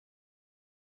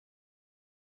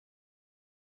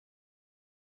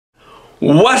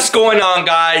What's going on,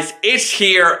 guys? It's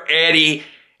here, Eddie,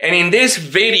 and in this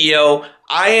video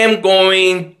I am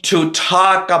going to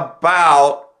talk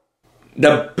about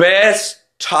the best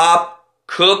top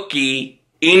cookie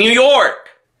in New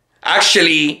York.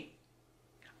 Actually,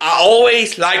 I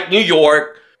always like New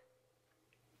York.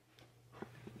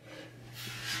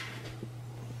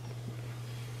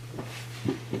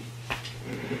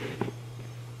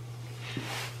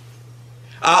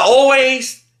 I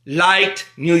always liked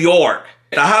New York.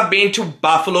 I have been to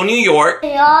Buffalo, New York.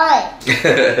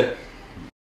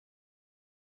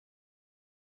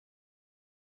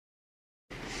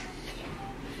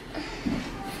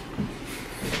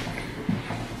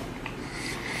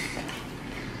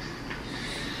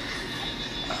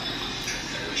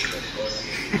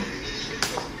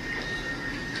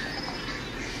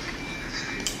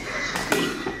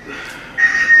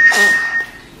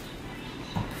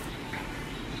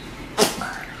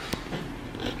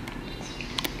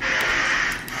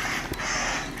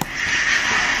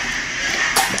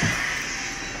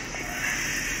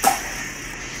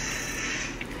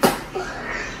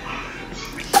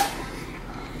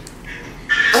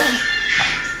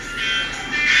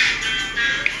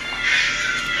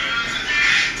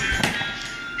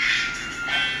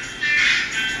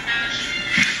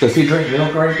 Does he drink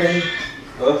milk or anything?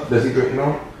 Huh? Does he drink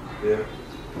milk? Yeah.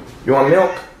 You want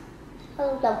milk?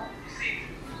 Hold up.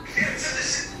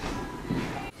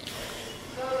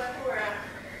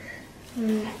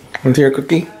 Want your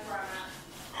cookie?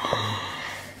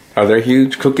 Are they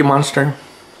huge? Cookie Monster?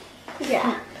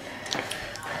 Yeah.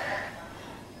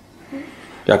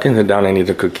 Y'all can sit down and eat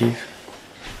the cookies.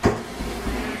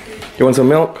 You want some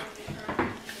milk?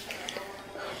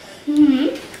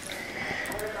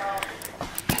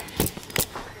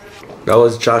 That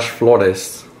was Josh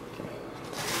Flores,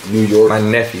 New York. my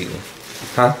nephew.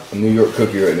 Huh? A New York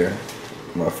cookie right there.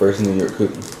 My first New York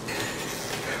cookie.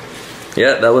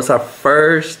 Yeah, that was our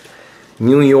first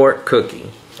New York cookie.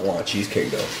 I want a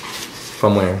cheesecake though.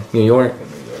 From where? New York? From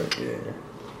New York, yeah.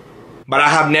 But I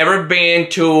have never been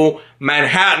to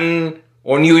Manhattan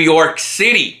or New York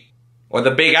City or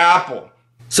the Big Apple.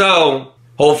 So,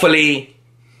 hopefully,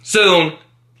 soon,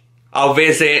 I'll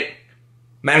visit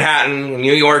Manhattan,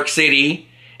 New York City,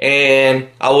 and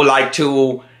I would like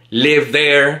to live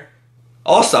there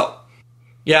also.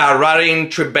 Yeah, right in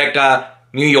Tribeca,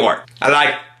 New York. I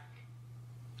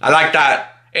like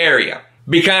that area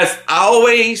because I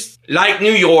always like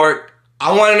New York.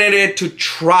 I wanted it to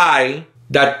try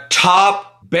the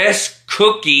top best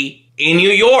cookie in New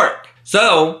York.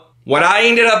 So what I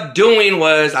ended up doing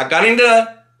was I got into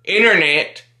the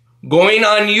internet, going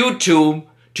on YouTube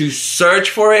to search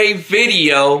for a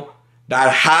video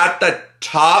that had the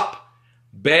top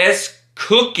best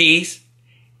cookies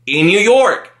in New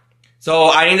York. So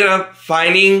I ended up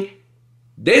finding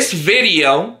this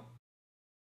video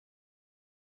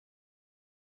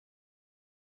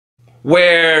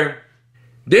where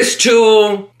these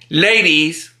two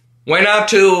ladies went out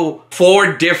to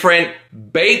 4 different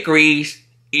bakeries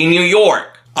in New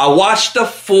York. I watched the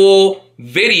full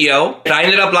video and I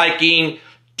ended up liking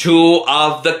 2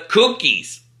 of the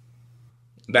cookies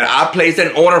that I placed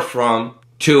an order from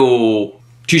to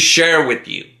share with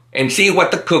you and see what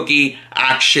the cookie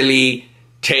actually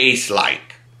tastes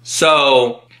like.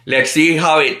 So let's see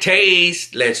how it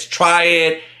tastes. Let's try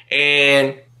it,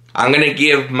 and I'm gonna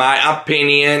give my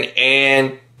opinion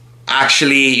and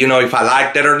actually, you know, if I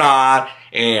liked it or not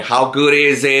and how good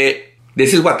is it.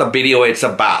 This is what the video is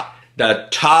about. The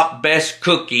top best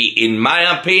cookie, in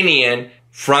my opinion,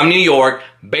 from New York,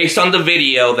 based on the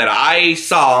video that I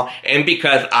saw and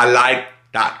because I like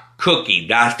that cookie.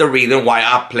 That's the reason why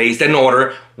I placed an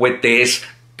order with this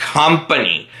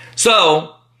company.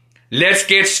 So, let's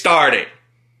get started.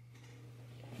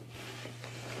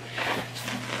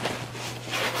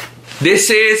 This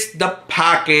is the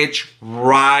package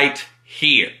right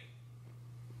here.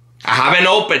 I haven't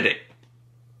opened it.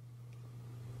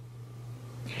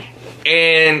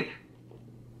 And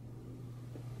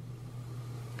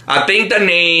I think the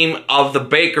name of the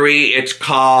bakery, it's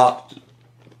called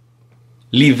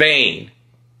Levain.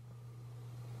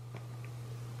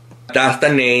 That's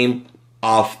the name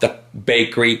of the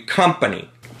bakery company.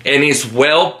 And it's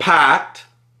well packed.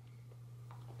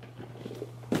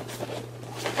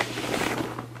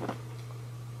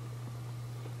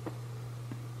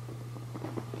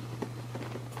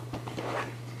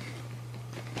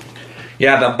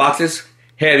 Yeah, the box is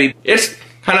heavy. It's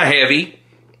kind of heavy.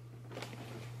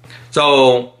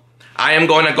 So I am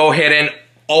going to go ahead and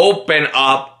open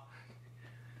up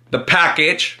the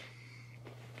package.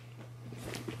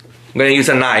 I'm going to use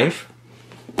a knife.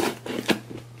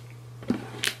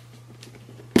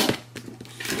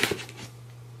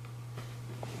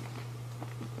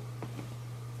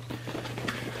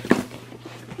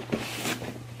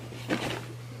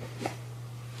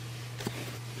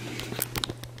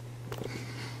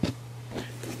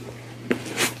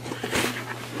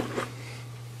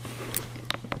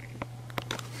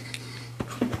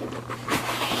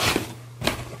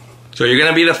 So you're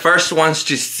gonna be the first ones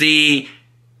to see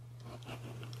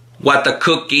what the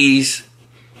cookies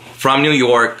from New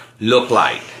York look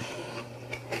like.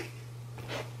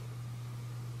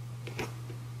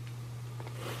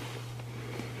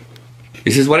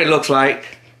 This is what it looks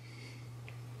like.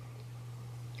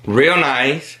 Real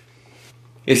nice.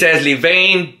 It says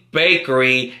Levain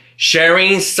Bakery,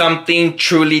 sharing something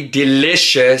truly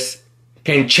delicious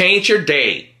can change your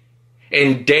day.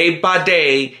 And day by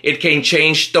day, it can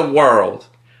change the world.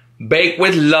 Bake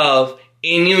with love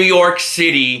in New York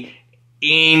City.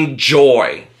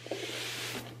 Enjoy.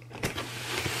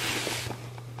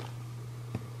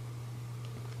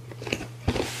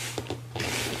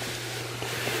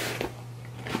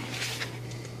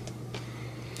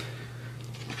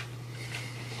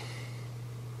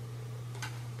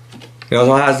 It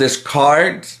also has this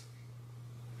cards.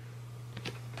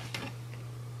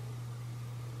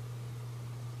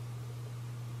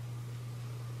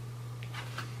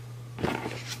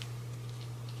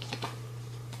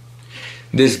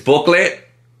 This booklet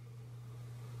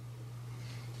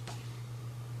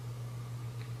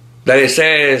that it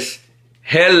says,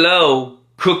 "Hello,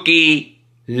 Cookie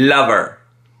Lover."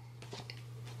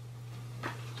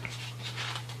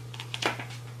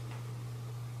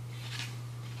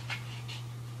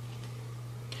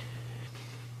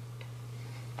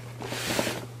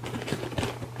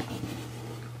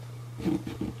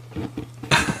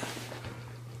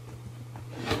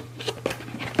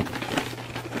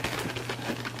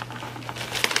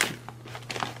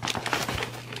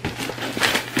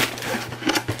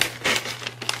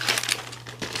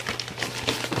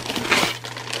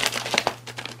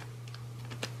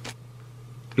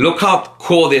 Look how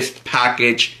cool this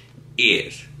package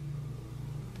is.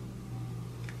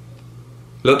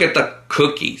 Look at the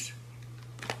cookies.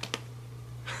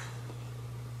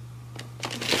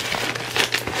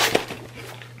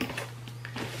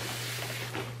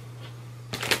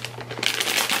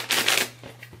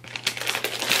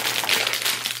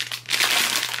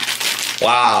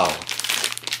 Wow.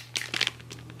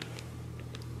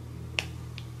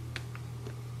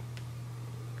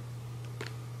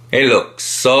 It looks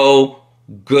so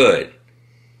good.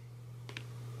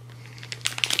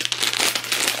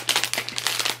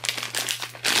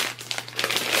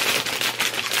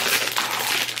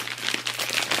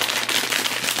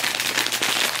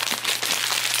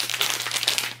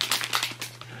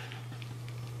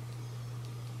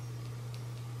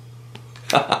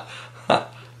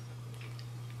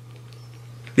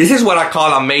 This is what I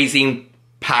call amazing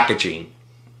packaging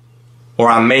or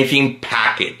amazing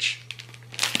package.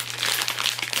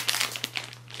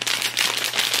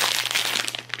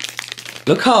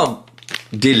 Look how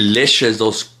delicious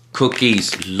those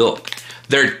cookies look.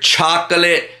 They're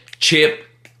chocolate chip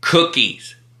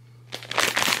cookies.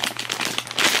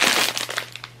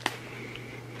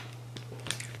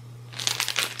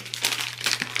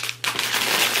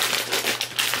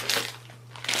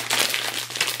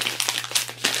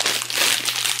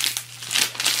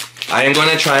 I am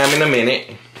gonna try them in a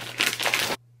minute.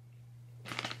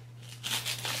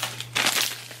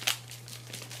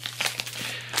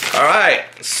 All right,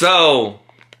 so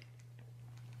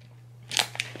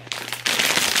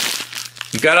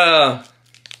you got a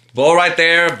bowl right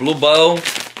there, blue bowl.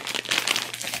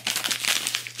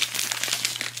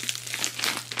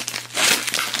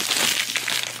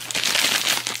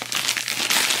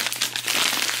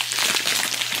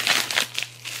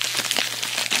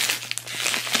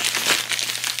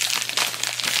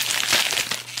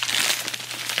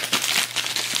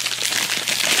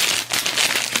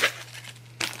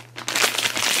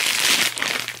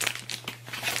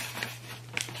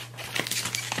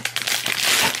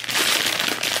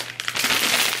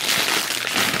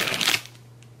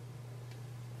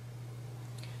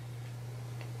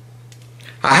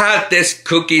 I had these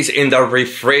cookies in the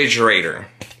refrigerator.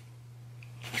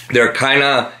 They're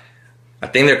I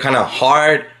think they're kind of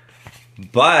hard,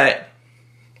 but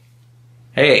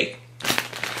hey,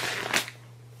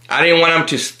 I didn't want them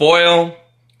to spoil,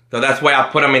 so that's why I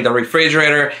put them in the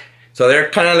refrigerator. So they're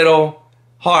kind of a little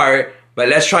hard, but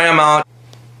let's try them out.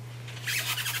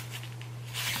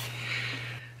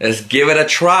 Let's give it a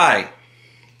try.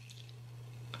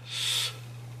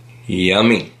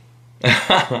 Yummy.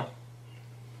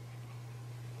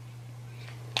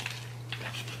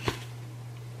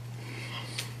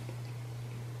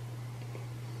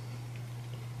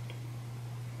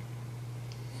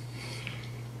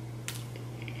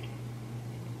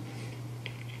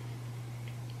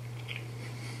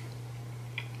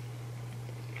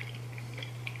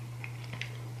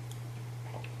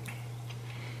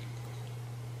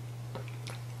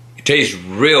 It tastes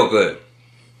real good.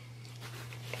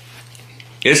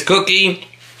 This cookie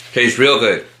tastes real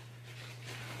good.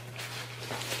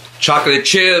 Chocolate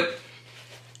chip.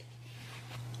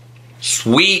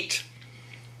 Sweet.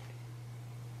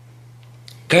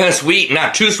 Kind of sweet,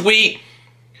 not too sweet,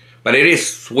 but it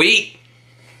is sweet.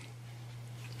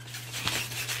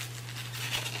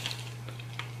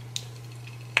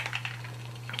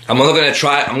 I'm also gonna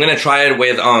try it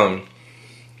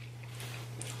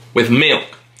with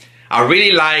milk. I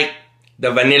really like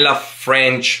the vanilla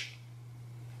French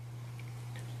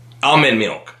almond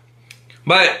milk,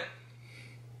 but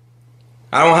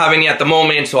I don't have any at the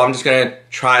moment, so I'm just gonna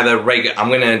try the regular. I'm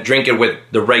gonna drink it with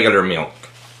the regular milk.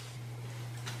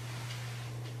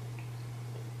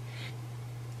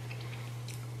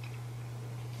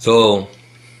 So,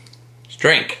 let's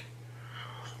drink.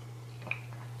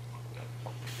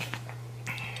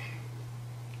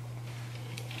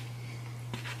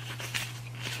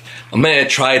 I'm gonna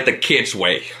try it the kids'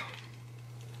 way.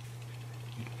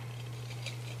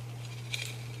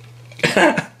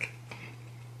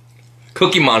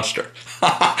 Cookie Monster.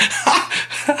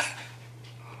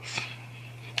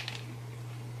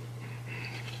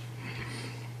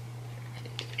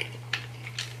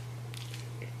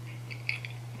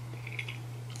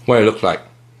 What it looks like.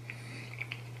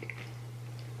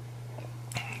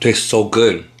 Tastes so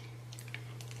good.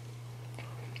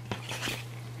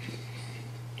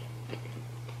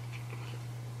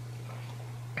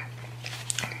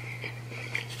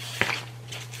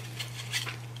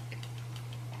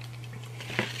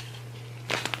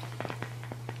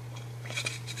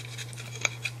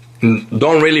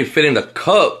 Don't really fit in the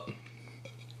cup.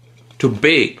 Too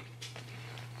big.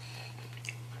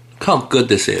 Look how good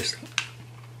this is.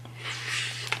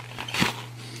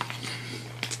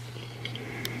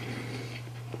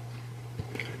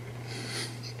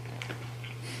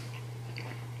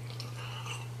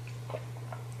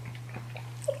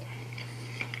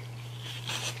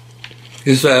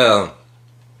 It's a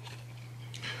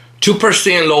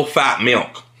 2% low-fat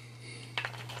milk.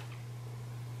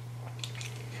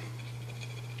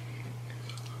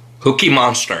 Cookie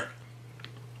Monster.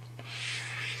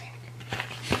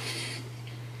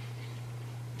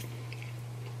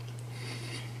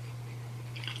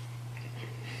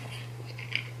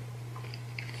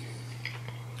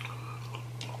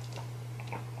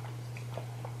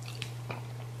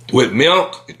 With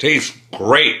milk, it tastes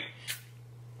great.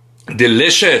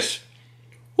 Delicious.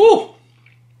 Woo!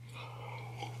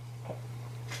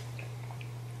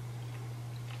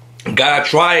 Gotta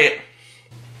try it.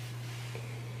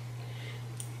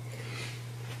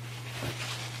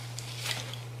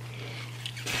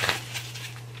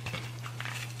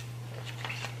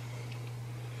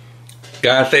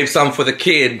 Gotta save some for the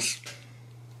kids.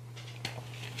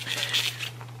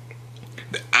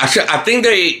 Actually, I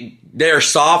think they're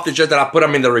soft. It's just that I put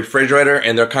them in the refrigerator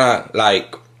and they're kind of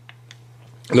like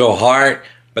a little hard,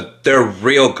 but they're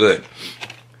real good.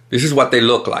 This is what they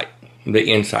look like,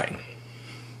 the inside.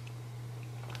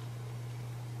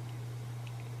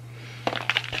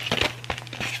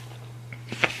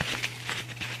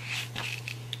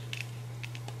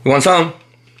 You want some?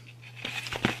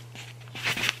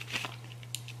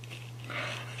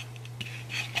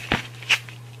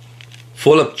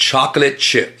 Full of chocolate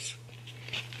chips.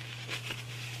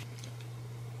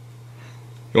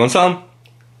 You want some?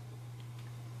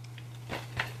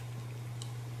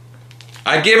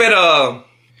 I give it a,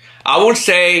 I would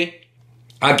say,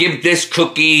 I give this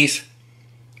cookies,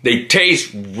 they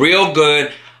taste real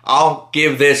good. I'll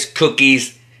give this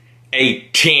cookies a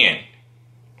 10.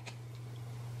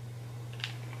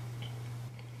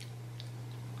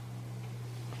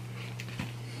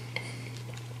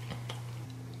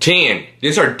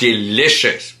 These are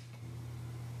delicious.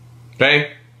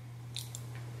 Okay?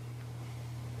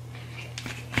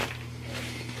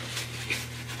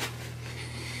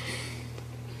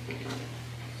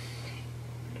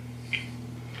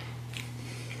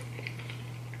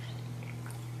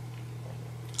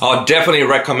 I'll definitely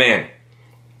recommend.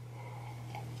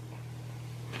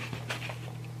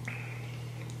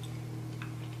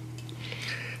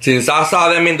 Since I saw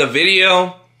them in the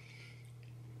video,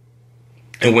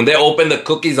 and when they opened the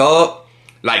cookies up,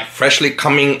 like freshly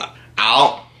coming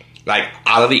out, like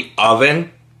out of the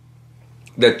oven,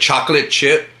 the chocolate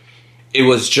chip, it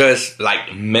was just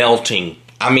like melting.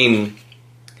 I mean,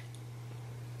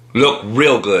 look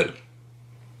real good.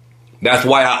 That's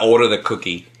why I ordered the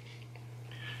cookie.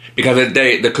 Because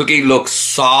the cookie looks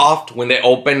soft when they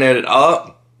open it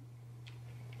up.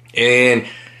 And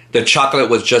the chocolate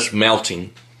was just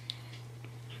melting.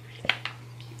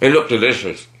 It looked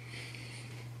delicious.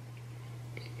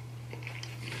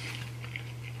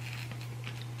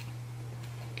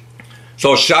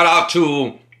 So shout out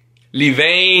to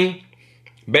Levain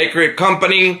Bakery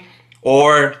Company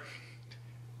or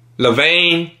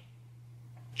Levain.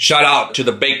 Shout out to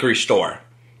the bakery store.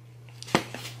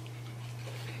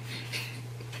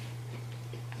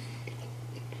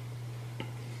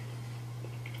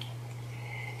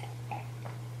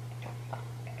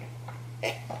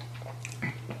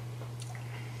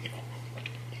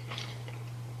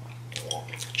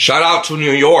 Shout out to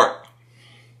New York.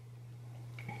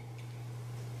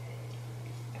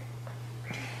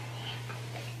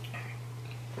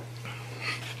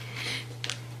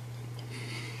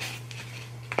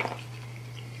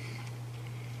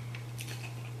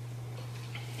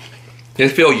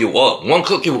 Just fill you up. One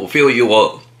cookie will fill you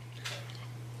up.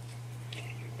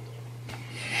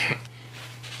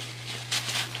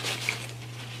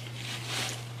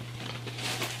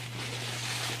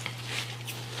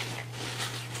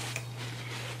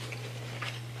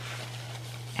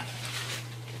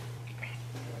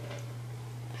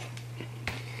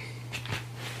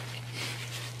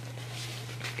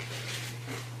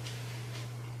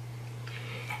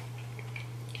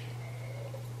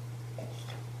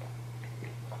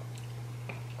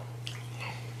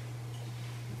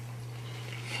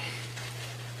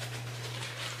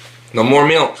 No more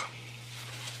milk.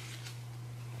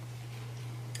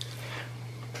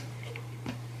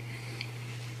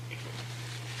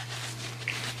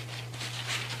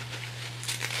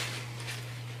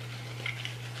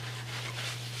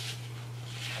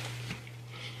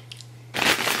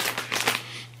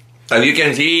 As you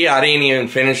can see, I didn't even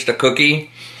finish the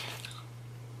cookie.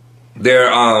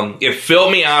 It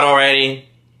filled me out already.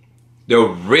 They're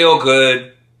real good.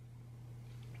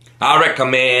 I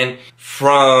recommend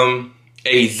from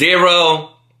a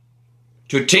 0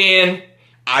 to 10,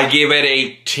 I give it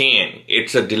a 10.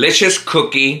 It's a delicious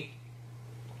cookie.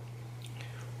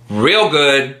 Real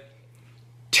good.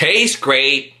 Tastes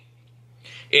great.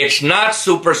 It's not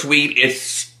super sweet.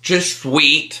 It's just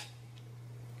sweet.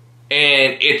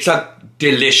 And it's a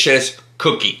delicious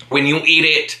cookie when you eat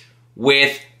it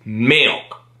with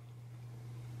milk.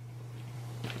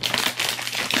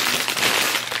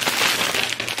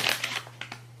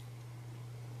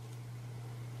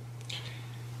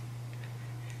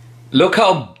 Look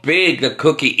how big the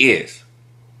cookie is.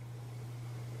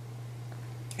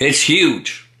 It's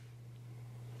huge.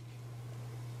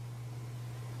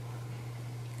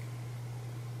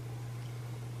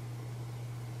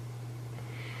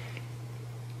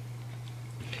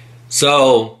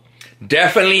 So,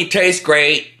 definitely tastes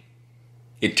great.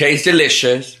 It tastes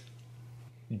delicious.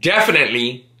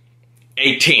 Definitely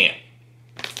a 10.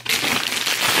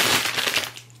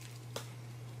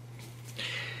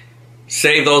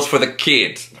 Save those for the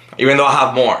kids, even though I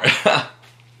have more.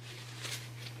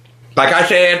 Like I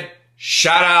said,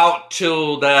 shout out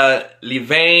to the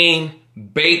Levain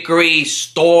Bakery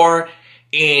store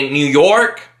in New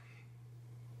York.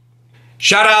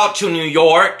 Shout out to New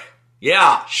York.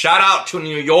 Yeah, shout out to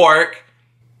New York.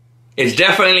 It's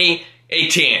definitely a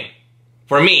 10.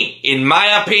 For me, in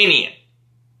my opinion.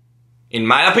 In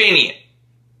my opinion.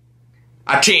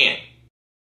 A 10.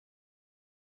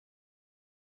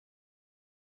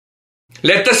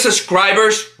 Let the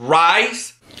subscribers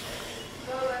rise.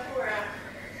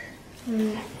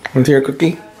 Want your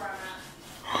cookie?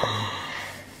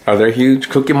 Are they huge,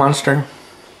 Cookie Monster?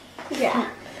 Yeah.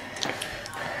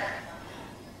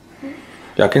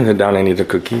 Y'all can sit down and eat the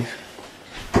cookies.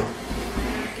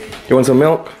 You want some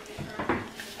milk?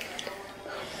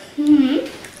 Mm-hmm.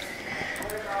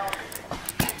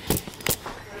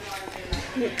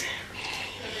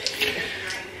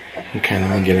 Okay,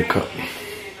 let me get a cup.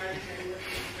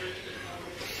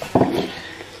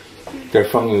 They're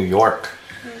from New York.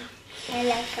 I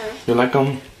like them. You like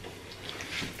them?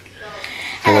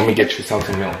 And let me get you some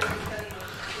milk.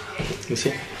 You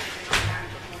see?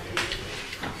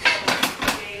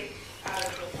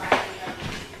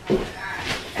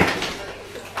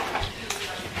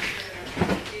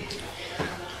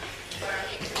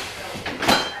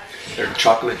 They're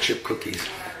chocolate chip cookies.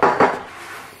 They're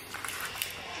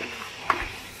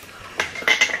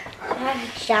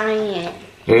giant.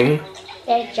 Mm-hmm.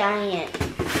 They're giant.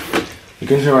 You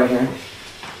can sit right here.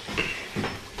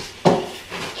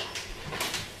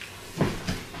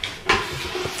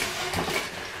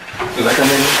 You like them,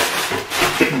 baby?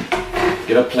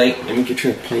 Get a plate. Let me get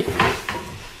you a plate.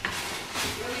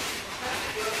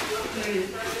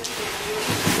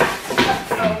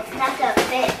 That's a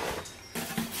fit.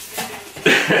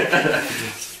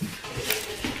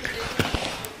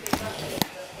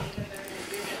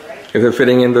 Is it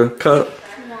fitting in the cup?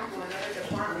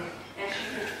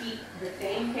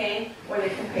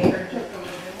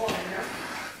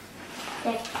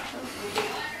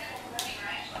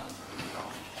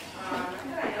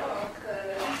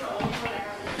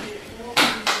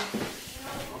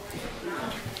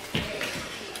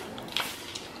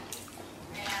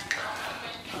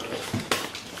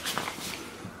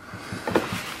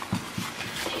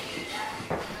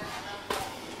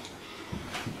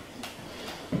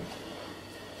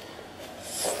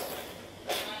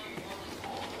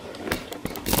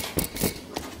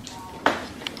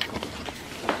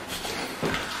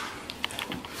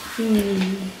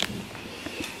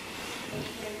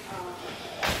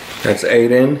 That's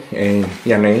Aiden and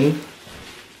Yanni.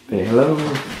 Say hello.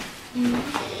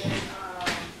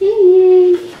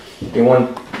 You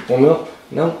want milk?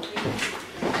 No?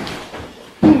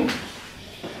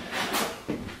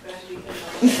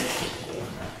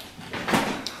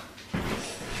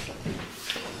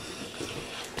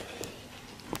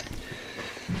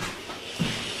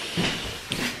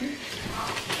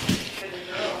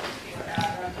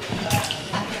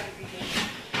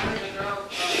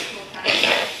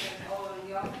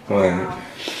 What?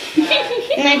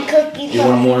 My cookies. You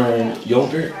want more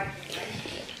yogurt?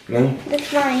 No? That's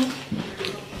fine.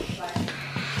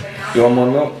 You want more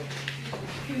milk?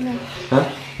 No. Huh?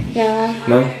 No.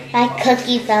 No? My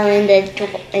cookie fell in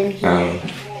in here. Oh.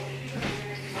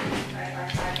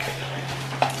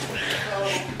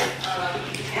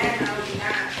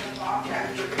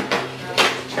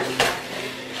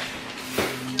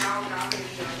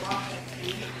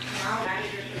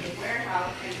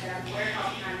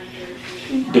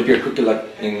 Dip your cookie like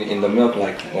in the milk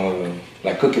like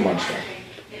Cookie Monster.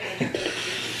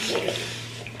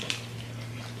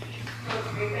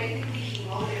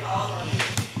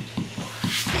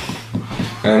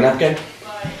 Napkin?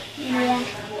 Yeah.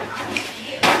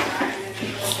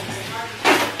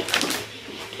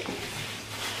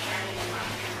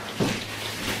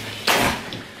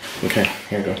 Okay,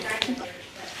 here you go.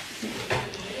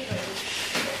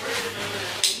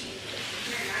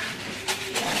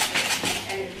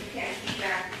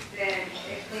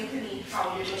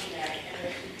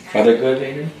 Are they good,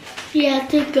 Aiden? Yeah,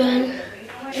 they're good.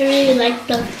 I really like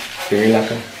them. You really like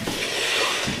them?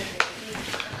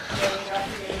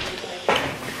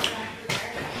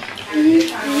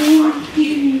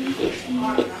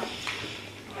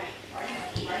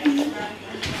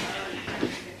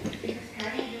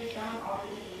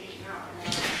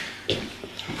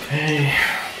 Okay.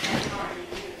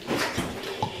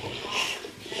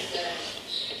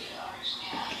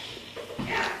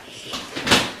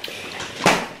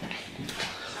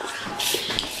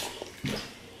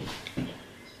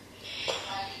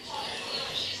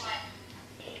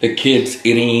 The kids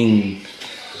eating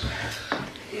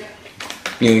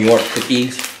New York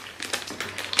cookies,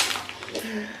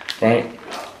 right?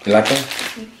 You like them?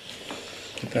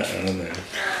 Put that on there.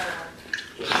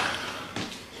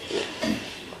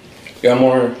 You got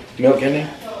more milk in there?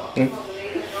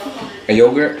 A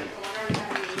yogurt?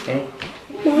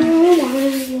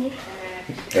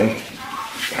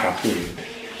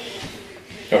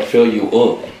 I'll fill you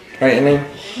up. Right in there?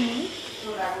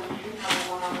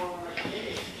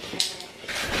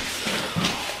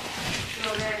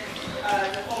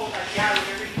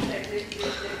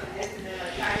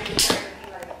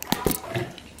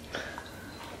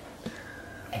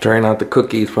 Trying out the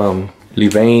cookies from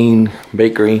Levain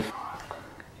Bakery.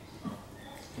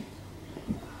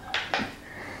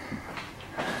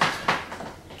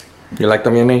 You like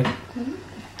them, Yanni?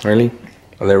 Really?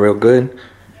 Are they real good?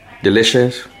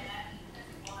 Delicious?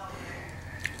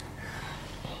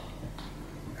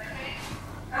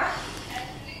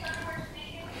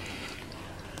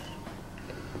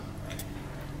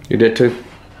 You did too?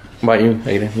 How about you,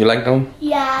 Aiden? You like them?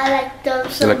 Yeah, I like them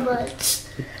so much.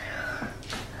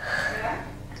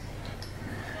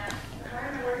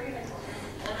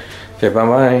 Okay,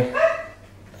 bye-bye.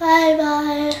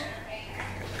 Bye-bye.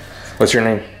 What's your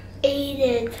name?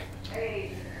 Aiden.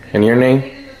 And your name?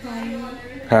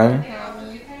 Huh?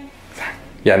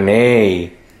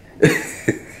 Yanni.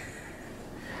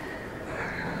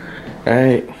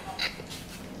 Alright.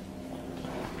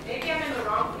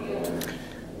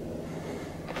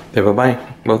 Okay, bye-bye,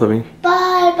 both of you.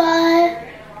 Bye-bye.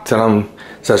 Tell them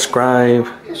subscribe.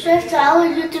 Subscribe to our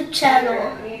YouTube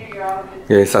channel.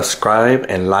 Yeah, subscribe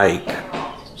and like.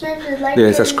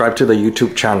 Yeah, subscribe to the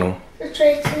YouTube channel.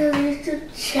 Subscribe to the YouTube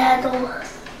channel.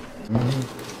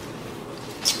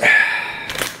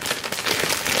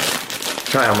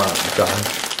 Try them out, guys.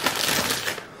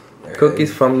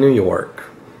 Cookies from New York.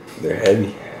 They're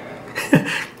heavy.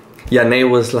 Yeah, Nate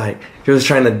was like, he was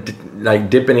trying to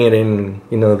dipping it in,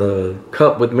 you know, the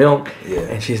cup with milk. Yeah.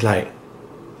 And she's like,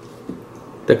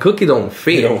 The cookie don't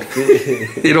fit. It don't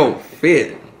fit. It don't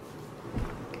fit.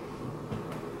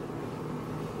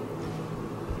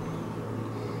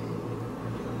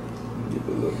 Give it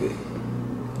a little bit.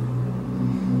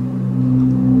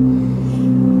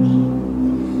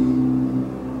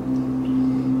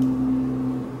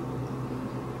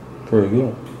 Pretty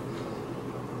good.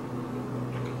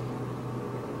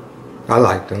 I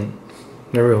like them.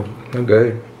 They're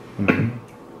good. Mm-hmm.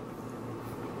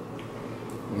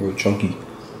 Real chunky.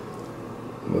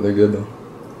 But they're good though.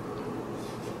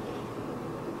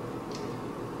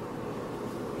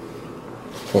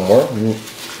 From where?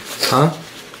 Huh?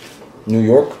 New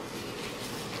York?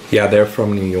 Yeah, they're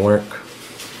from New York.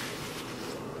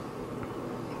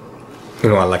 You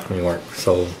know, I like New York,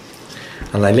 so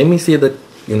I'm like, let me see which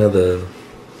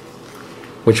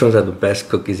ones are the best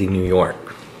cookies in New York.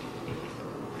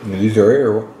 Yeah, these are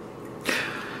here or what?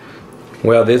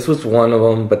 Well, this was one of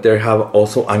them, but they have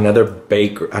also another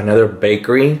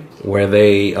bakery where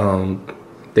they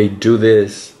do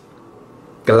this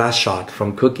glass shot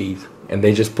from cookies, and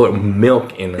they just put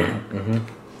milk in it. Mm-hmm.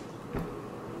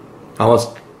 I was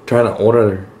trying to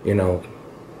order,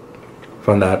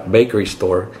 from that bakery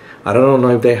store. I don't know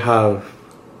if they have,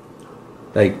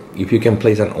 like, if you can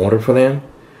place an order for them,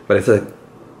 but it's a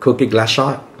cookie glass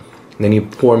shot. And then you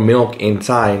pour milk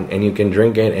inside, and you can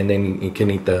drink it, and then you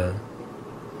can eat the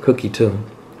cookie too.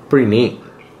 Pretty neat.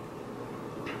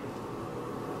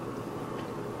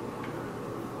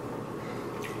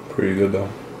 Pretty good though.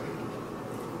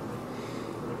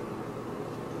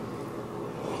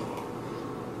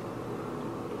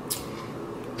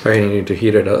 So you need to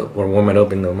heat it up or warm it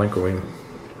up in the microwave.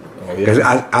 Oh, Because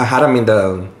yeah. I had them in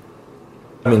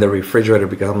the refrigerator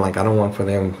because I'm like, I don't want for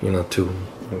them, to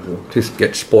just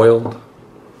get spoiled.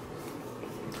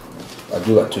 I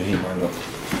do like to heat mine up.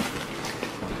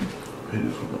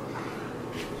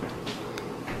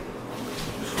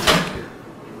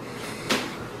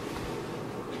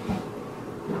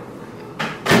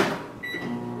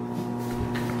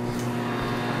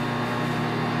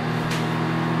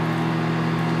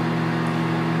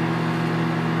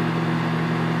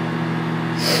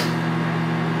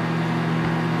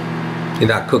 You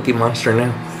that Cookie Monster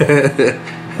now?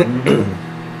 Mm-hmm.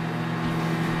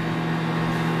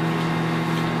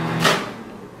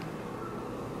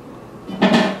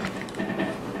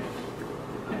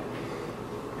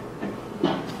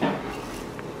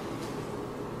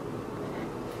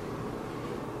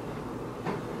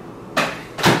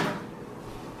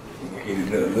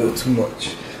 Heated it a little too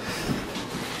much.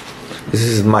 This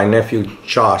is my nephew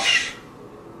Josh.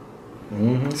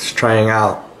 Mm-hmm. He's trying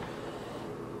out.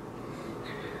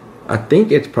 I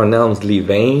think it's pronounced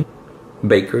Levain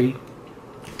Bakery.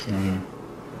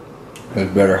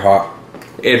 It's better hot.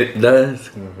 It does.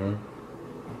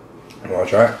 Wanna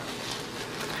try it?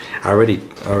 I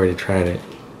already tried it.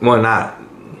 Well, not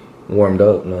warmed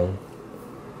up, no.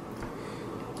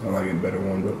 I like it better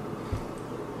warmed up.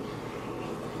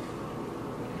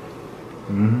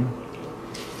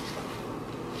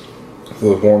 If it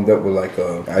was warmed up with like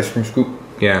a ice cream scoop,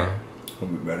 Yeah. it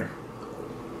would be better.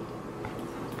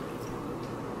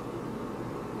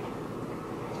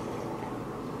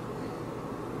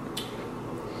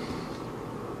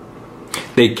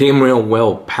 They came real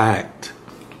well packed.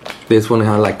 This one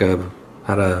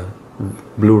had a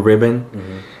blue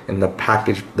ribbon, and the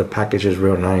package is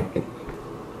real nice.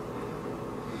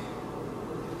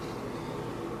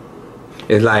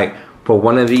 It's like for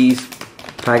one of these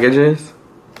packages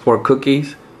for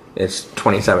cookies, it's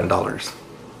 $27.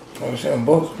 Oh, shit, I'm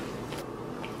both.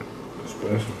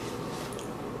 Expensive.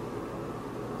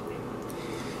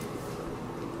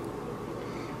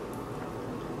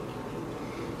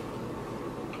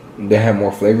 They have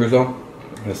more flavors though,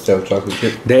 instead of chocolate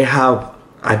chip. They have,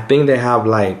 I think they have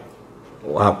like,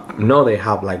 no, they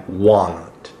have like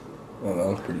walnut. Oh, that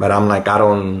was pretty. But I'm like, I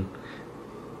didn't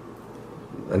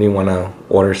want to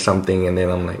order something, and then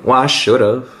I'm like, well, I should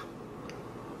have.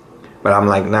 But I'm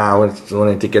like, nah, I just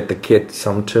wanted to get the kids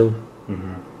some too.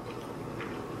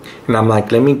 And I'm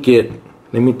like, let me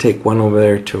take one over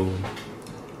there to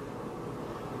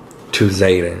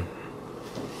Zayden.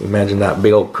 Imagine that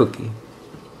big old cookie.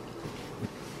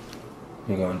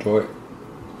 You gonna enjoy it?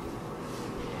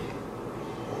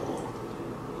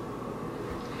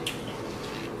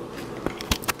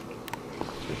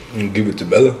 And give it to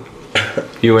Bella.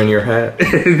 You and your hat. Oh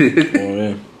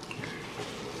yeah.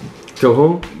 To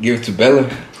who? Give it to Bella.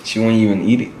 She won't even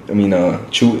eat it. I mean,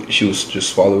 chew it. She was just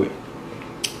swallow it.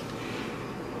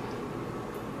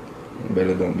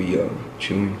 Bella don't be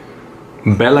chewing.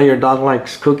 Bella, your dog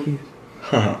likes cookies?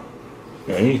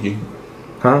 Anything.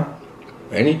 Huh?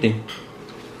 Anything.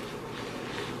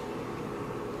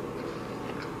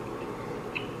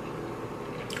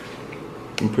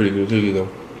 I'm pretty good cookie though.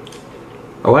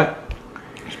 A what?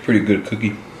 It's a pretty good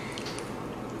cookie.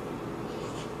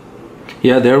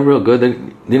 Yeah, they're real good.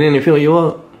 Didn't it fill you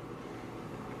up?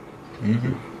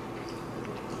 Mm-hmm.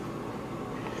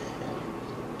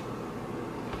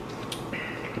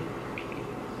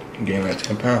 Gained like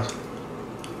 10 pounds.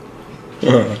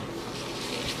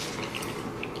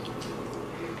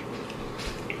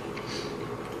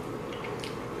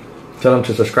 Tell them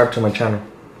to subscribe to my channel.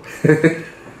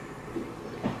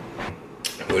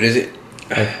 What is it?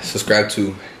 Subscribe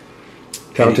to.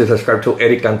 Tell them to subscribe to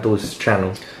Eddie Cantu's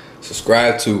channel.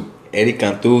 Subscribe to Eddie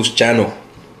Cantu's channel.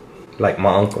 Like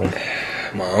my uncle.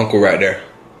 My uncle right there.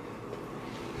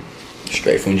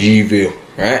 Straight from Gville,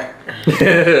 right?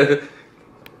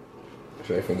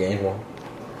 Straight from Gainesville.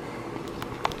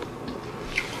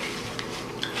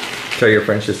 Tell your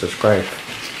friends to subscribe.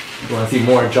 You want to see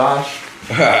more Josh?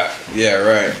 Yeah,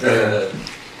 right.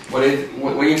 What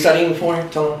are you studying for?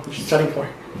 Tell him what you're studying for.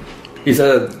 He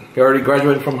said he already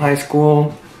graduated from high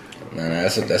school. No,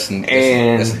 that's a different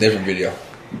video.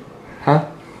 Huh?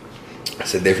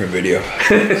 That's a different video.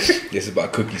 This is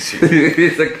about cookies.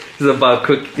 It's about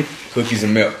cookies. Cookies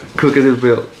and milk. Cookies and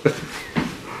milk.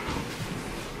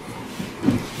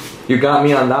 You got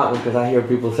me on that one because I hear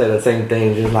people say the same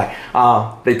thing. Just like,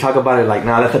 they talk about it like,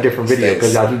 nah, that's a different video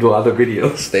because y'all do other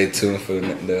videos. Stay tuned for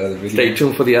the other videos. Stay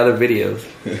tuned for the other videos.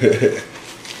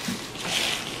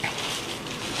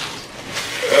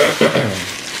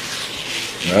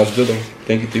 That was good though.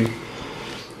 Thank you, dude.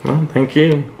 Well, thank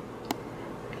you.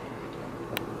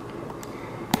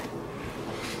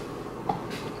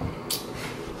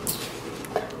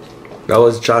 That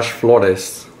was Josh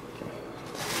Flores.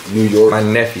 New York. My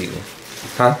nephew.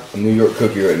 Huh? A New York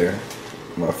cookie right there.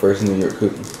 My first New York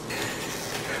cookie.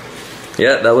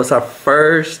 Yeah, that was our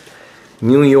first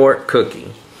New York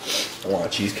cookie. I want a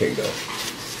cheesecake though.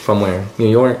 From where? New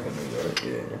York? From New York,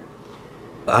 yeah.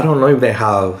 I don't know if they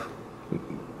have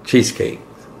cheesecake.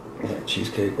 Yeah,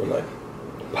 cheesecake or like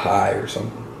pie or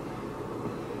something.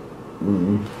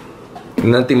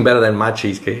 Nothing better than my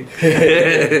cheesecake.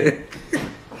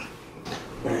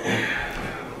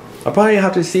 I'll probably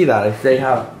have to see that if they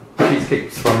have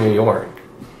cheesecakes from New York.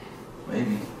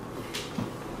 Maybe.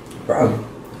 Probably.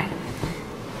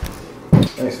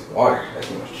 Nice water. That's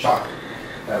too much chocolate.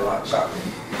 Got a lot of chocolate.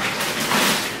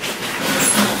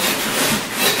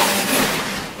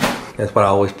 That's what I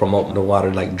always promote the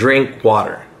water. Like, drink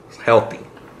water. It's healthy.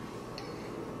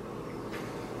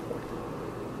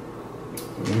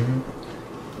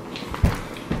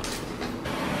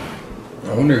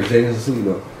 I wonder if Zayden's asleep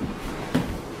though.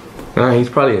 No, he's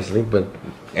probably asleep, but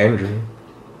Andrew.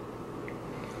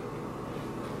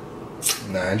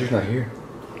 Nah, Andrew's not here.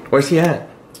 Where's he at?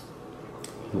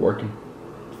 He's working.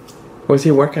 Where's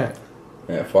he work at?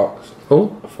 At Fox.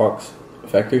 Who? Fox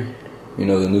Factory. You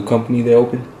know the new company they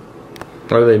opened?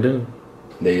 What do they do?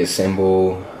 They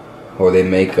assemble or they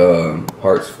make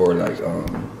parts for like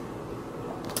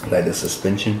the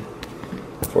suspension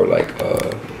for like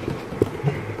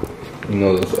you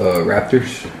know those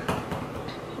Raptors.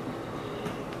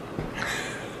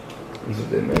 That's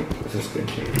what they make,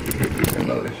 suspension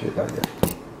and other shit like that.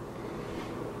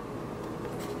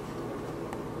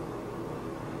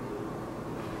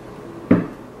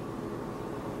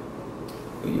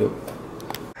 Yup.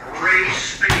 Great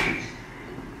speed.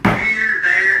 Here,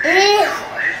 there,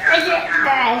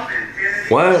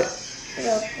 What?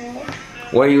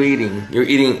 What are you eating? You're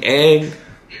eating egg?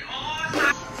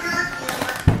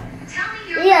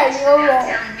 Yeah,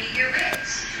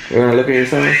 You're gonna look at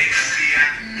yourself?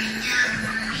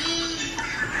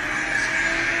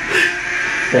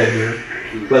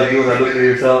 Like you wanna look at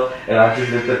yourself and I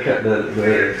just lift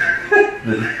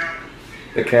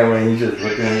the camera and you just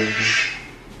looking at it.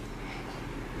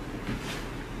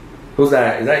 Who's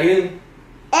that? Is that you?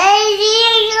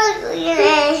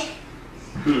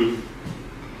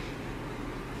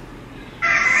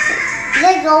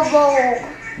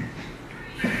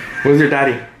 Who's your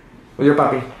daddy? Who's your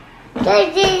papi?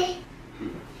 Daddy.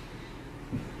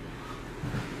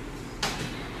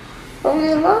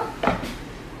 Mama?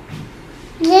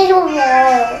 Little boy.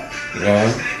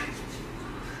 Yeah.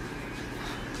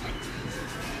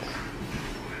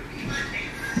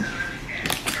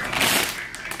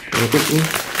 Look at me.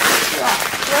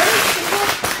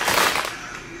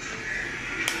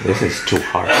 This is too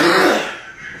hard.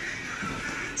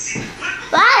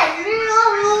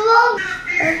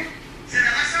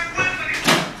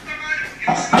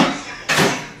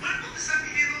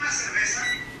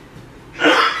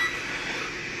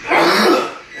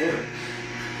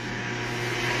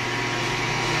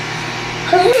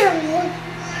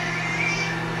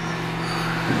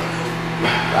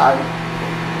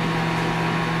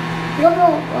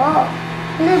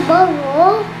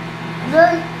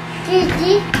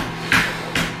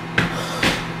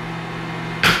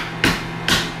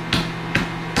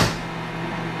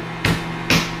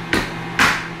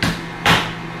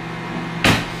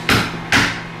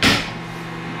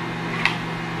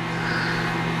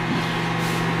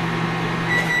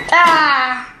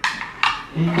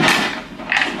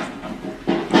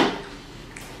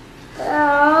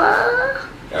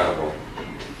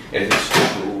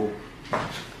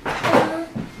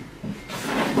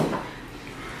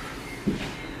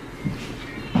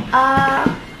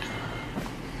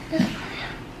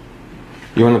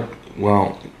 You wanna?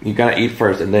 Well, you gotta eat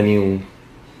first, and then you.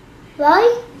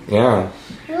 Right? Yeah.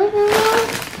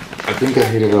 I think I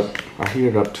heated up. I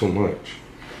heated up too much.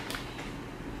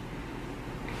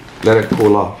 Let it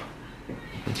cool off.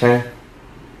 Okay.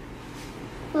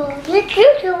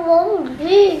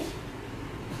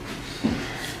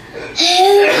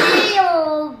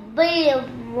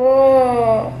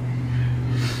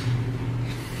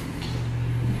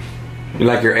 You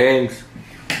like your eggs?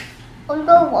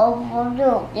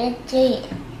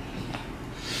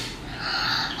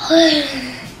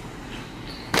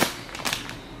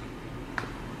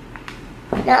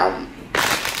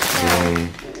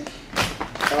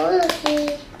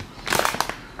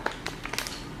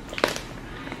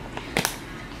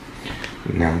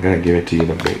 Now I'm gonna give it to you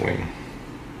the big wing.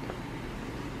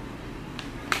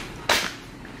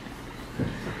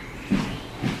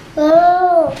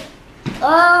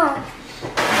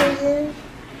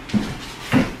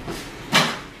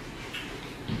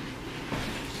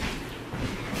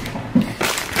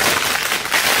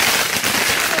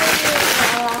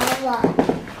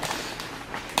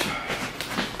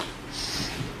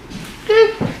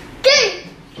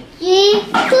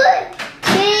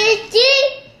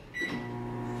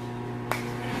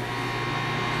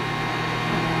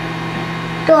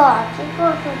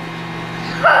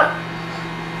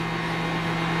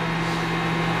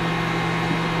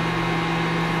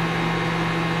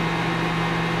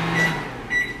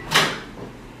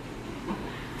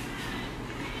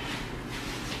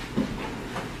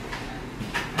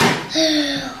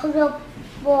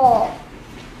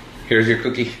 Here's your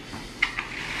cookie.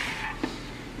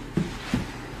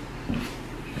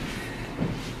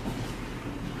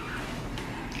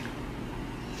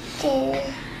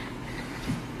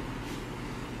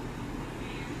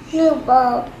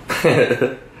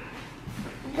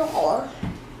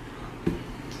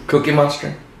 Cookie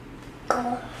Monster.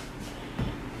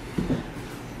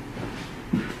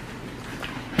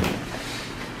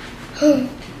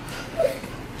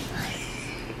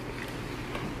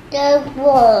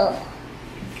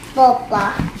 Papa.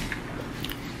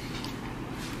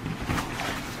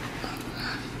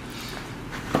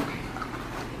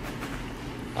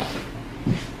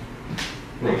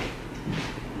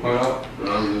 Well,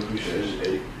 we should just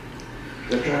eat.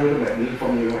 They're trying to make me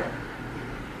from New York.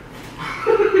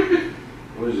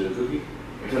 What is it, a cookie?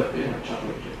 It's a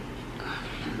chocolate chip.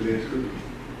 It is cookie.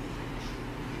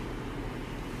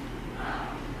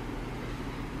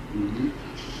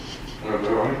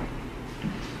 Alright.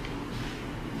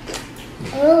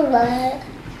 Alright.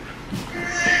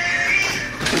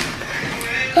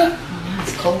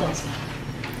 It's cold outside.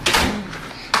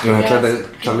 You want to try the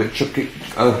chocolate chip cookie?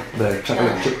 Oh, the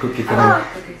chocolate chip cookie for me.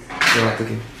 Cookies. You like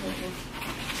cookie?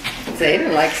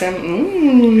 Zayden likes them.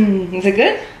 Is it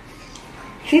good?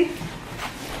 See?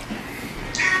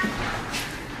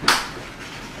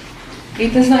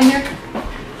 Ethan's not here?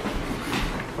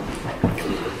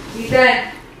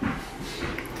 Ethan!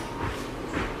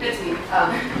 It's me. I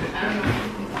don't know.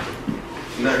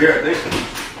 You're not here, I think.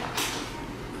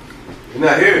 You're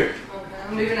not here. Okay,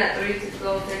 I'm leaving at 3 to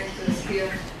go there to the skill.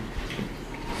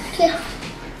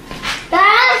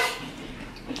 Dad!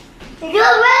 You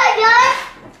ready, Dad?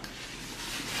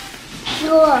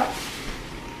 Sure.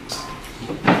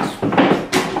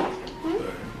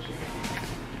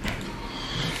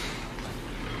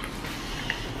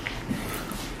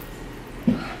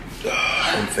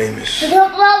 I'm famous. Yeah,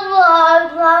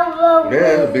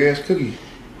 Yeah, a big ass cookie.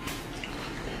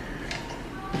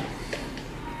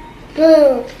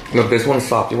 Look, this one's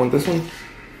soft. You want this one?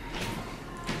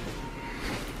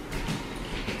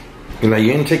 You're like,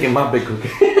 you ain't taking my big cookie.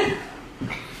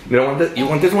 You don't want this? You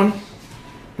want this one?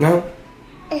 No?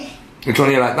 Which one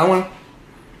do you like? That one?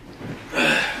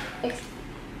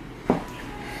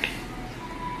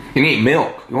 You need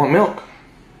milk. You want milk?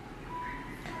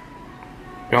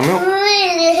 You want milk?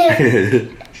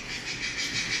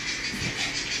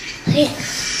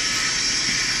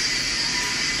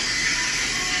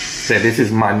 Say, this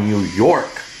is my New York.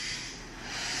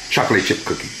 chocolate chip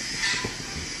cookie.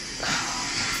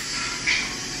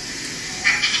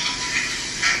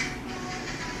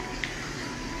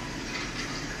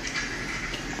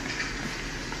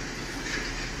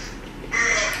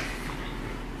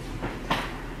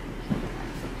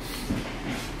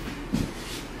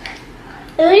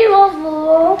 Do you want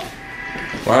more?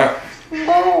 What?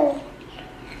 No.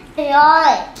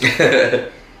 Yeah.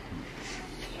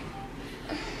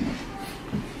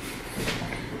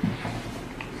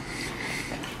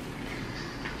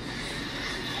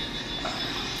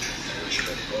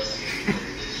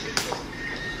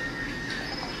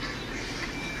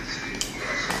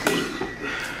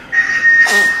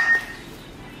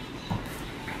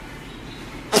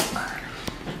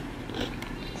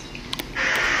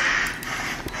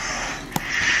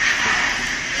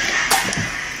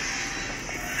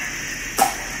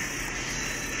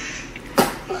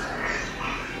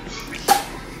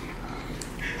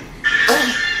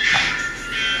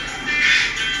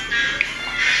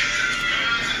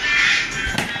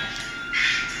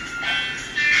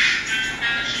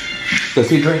 Does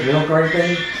he drink milk or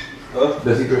anything? Huh?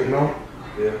 Does he drink milk?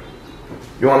 Yeah.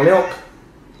 You want milk?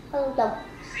 Hold on.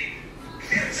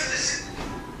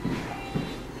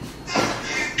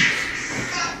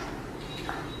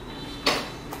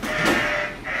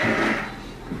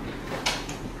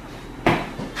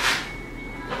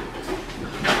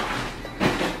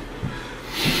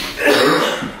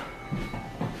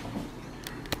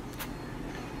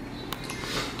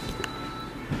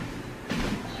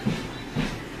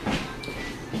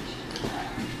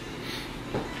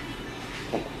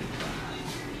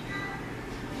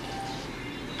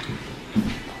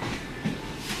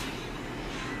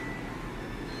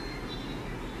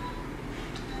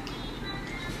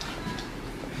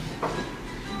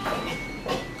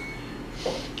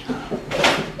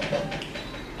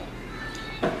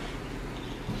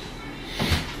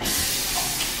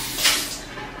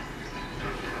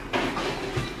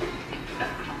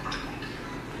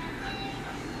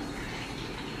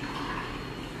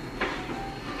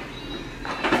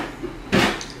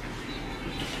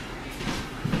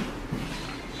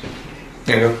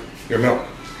 Here you go. Your milk.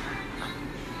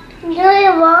 Do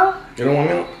you want? You don't want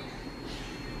milk?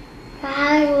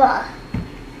 I want.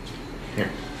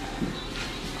 Here.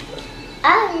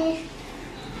 I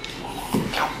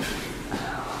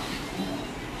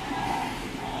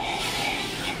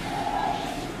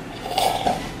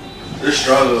There's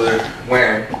straws over there.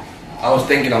 Where? I was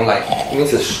thinking, I'm like,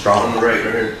 this is On strong. the right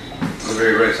here. On the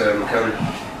very right side of the counter.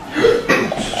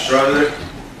 Straw over there.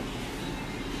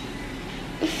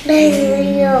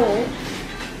 no.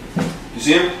 You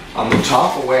see him? On the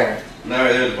top or where? No,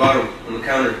 right there at the bottom on the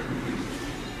counter.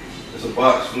 There's a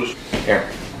box full of. Here.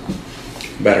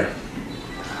 Better.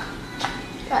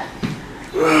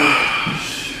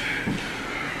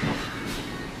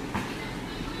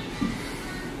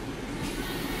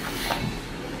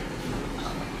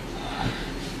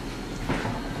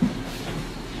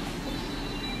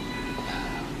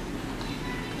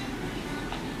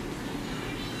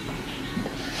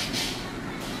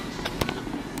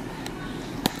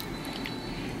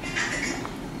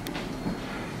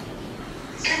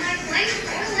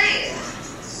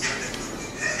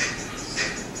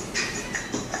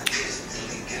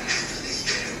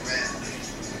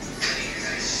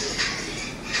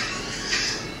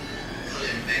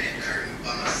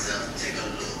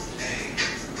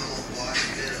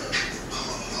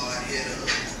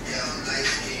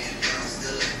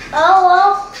 Oh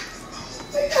well.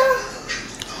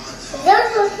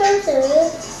 That's so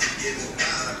sensitive.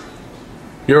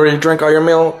 You already drank all your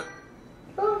milk?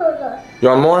 Oh, You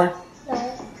want more?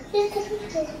 no.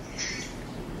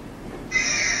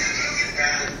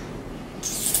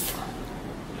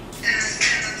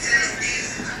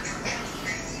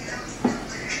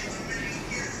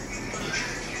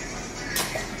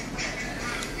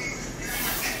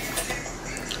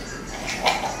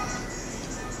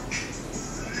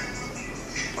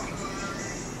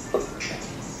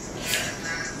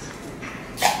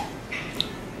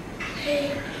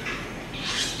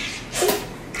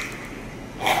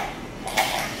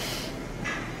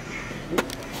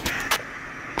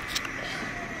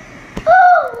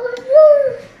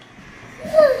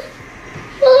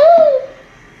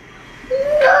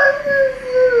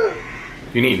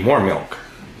 You need more milk.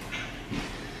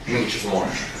 You need just more.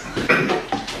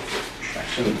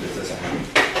 Actually, this doesn't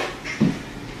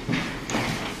have.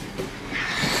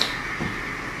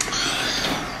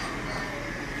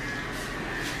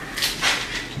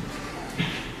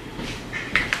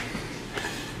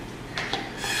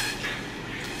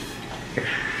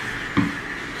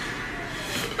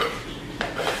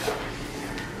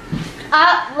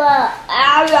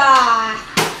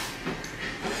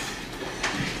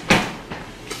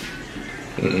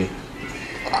 Mm-mm.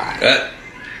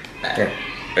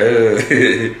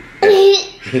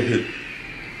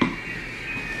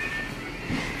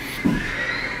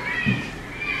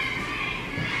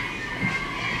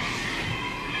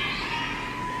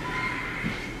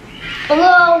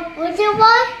 Hello, what you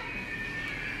want?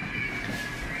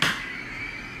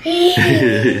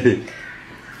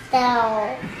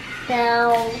 Down.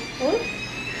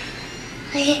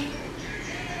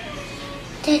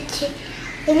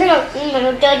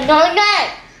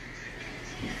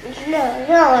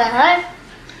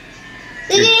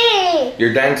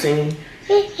 You're dancing?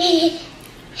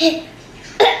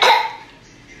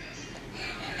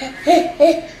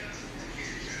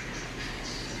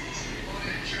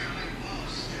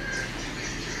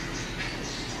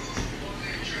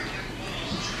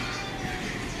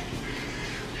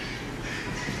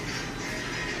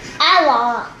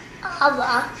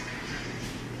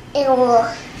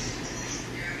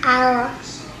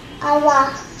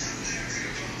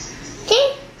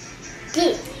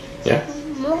 Yeah.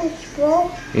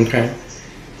 Okay.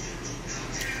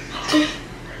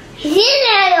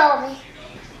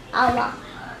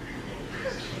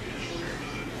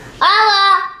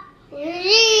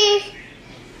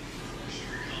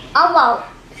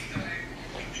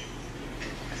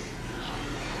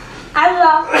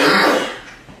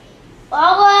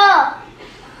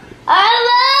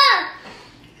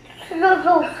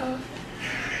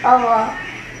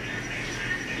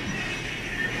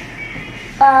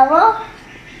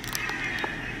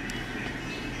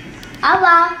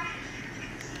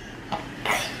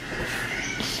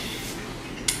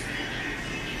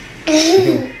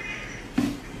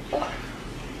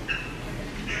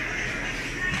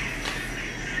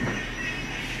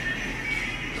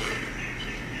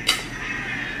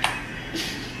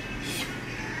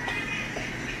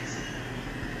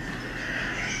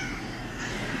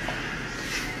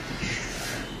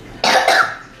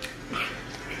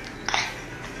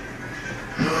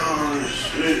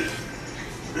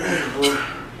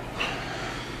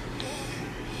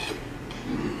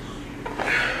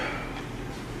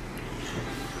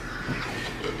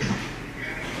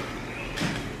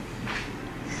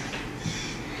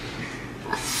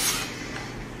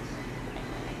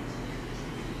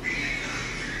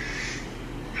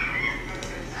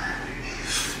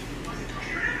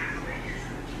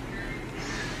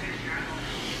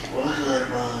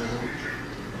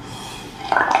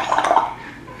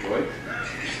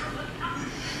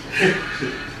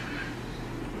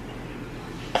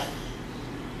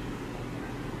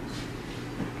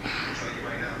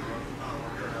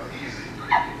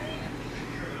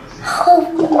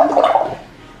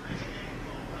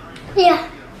 Yeah.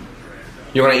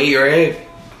 You want to eat your egg?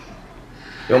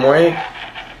 You want more egg?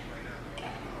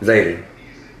 Zayden.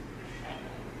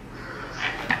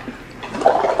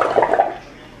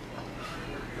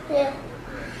 Yeah.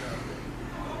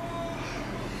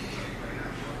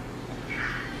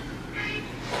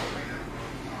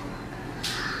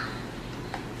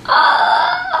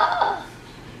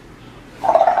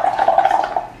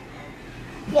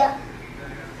 Yeah.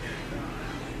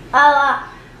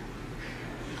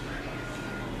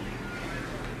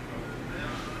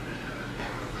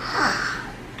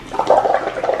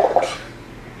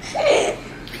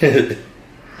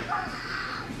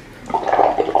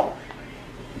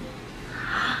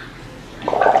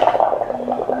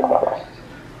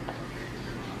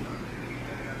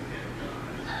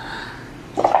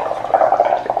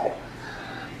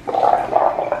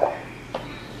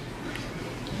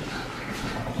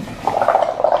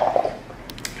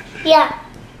 Yeah.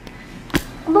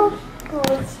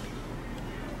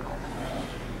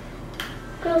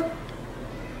 Go.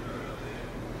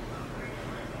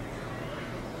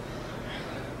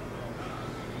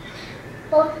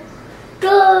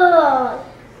 Good.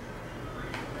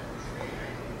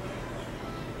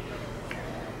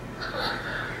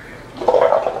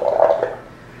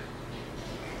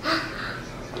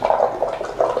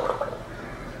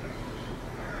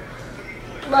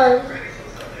 One.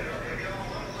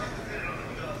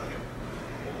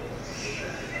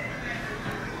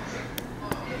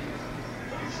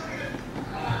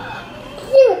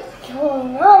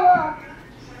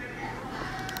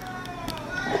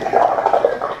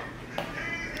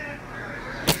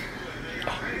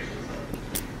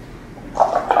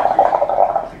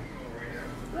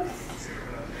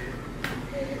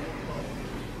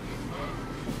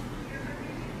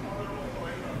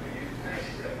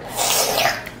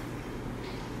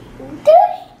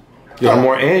 You want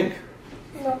more egg?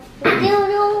 No.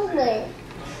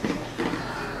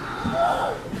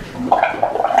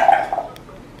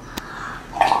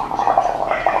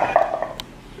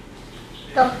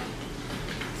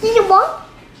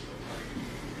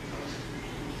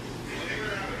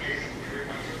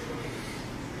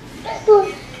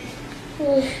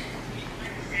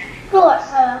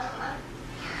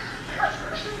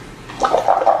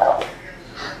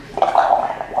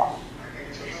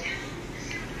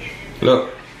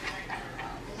 Look.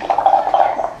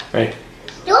 Hey.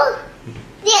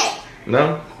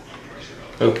 No?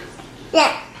 Okay.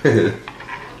 Yeah.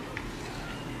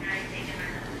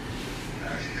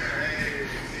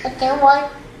 Okay, one,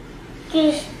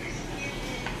 two,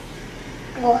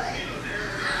 four.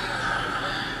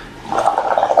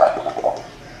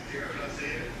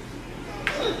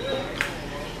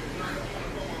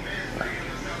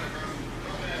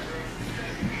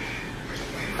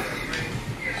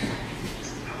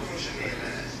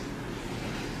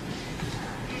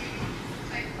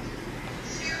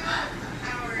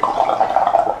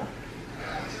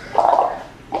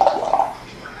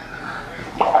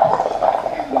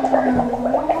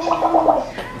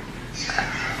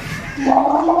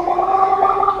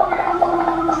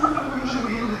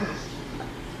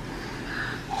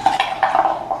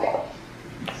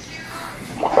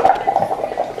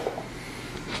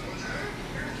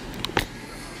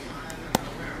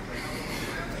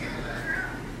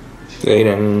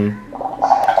 Zayden.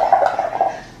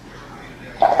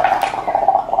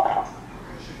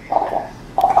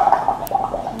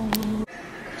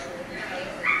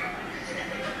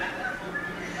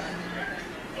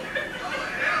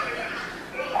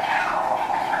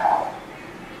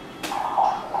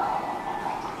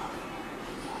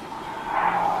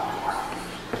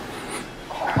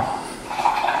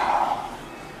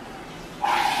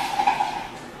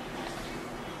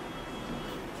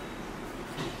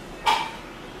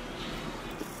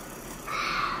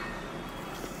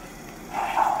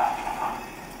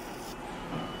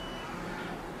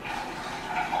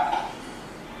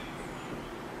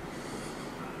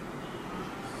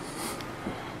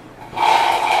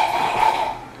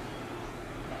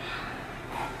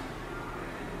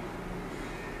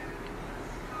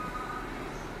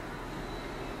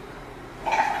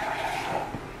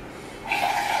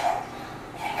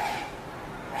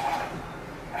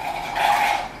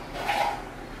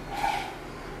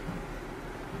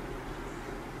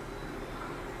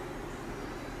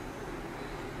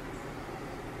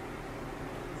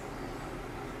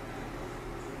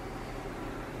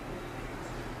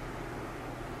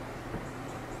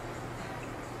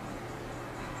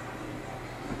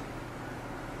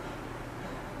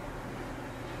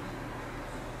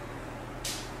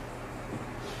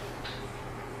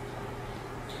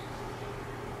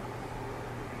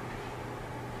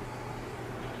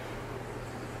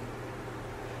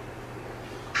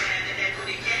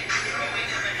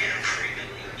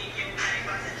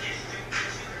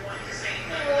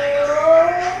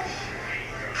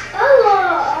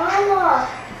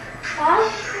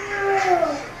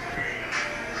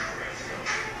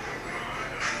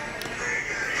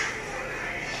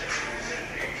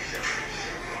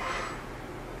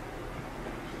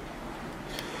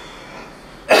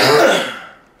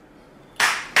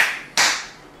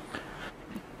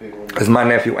 It's my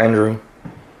nephew Andrew.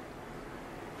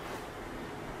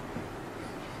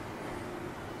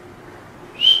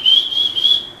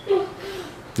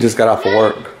 Just got off of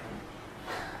work.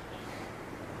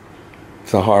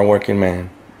 It's a hard-working man.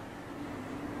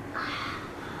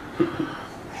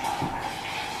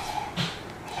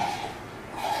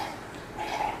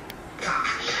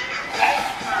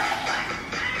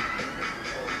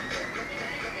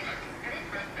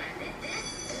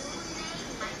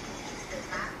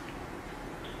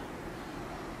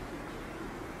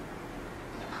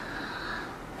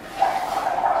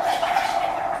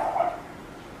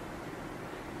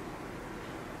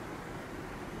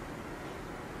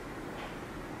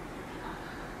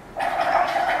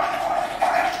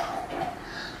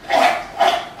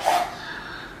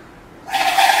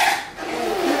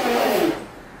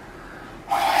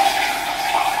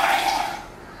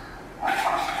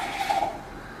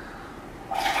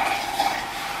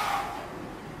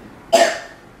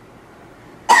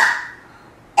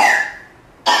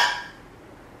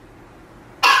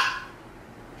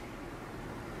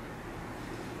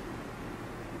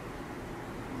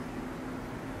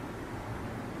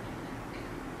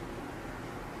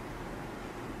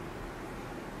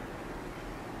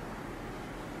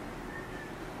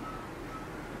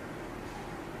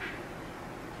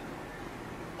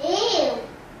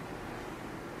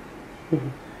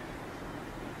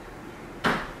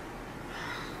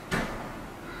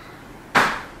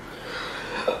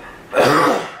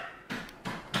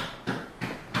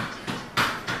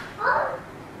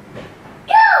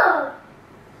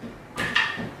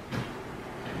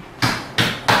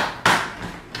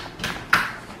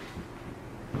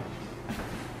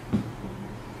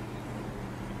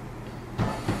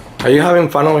 Are you having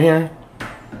fun over here?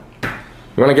 You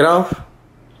wanna get off?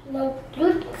 No,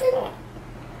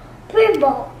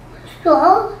 people.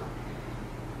 So,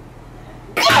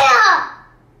 yeah.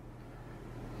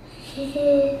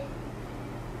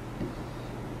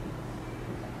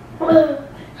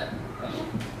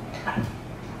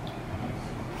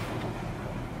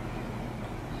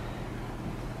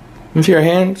 You see your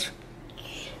hands?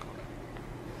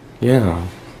 Yeah.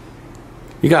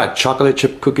 You got chocolate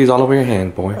chip cookies all over your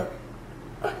hand, boy.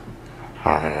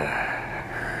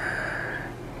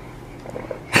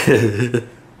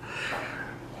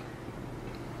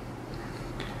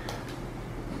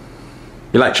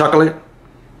 You like chocolate?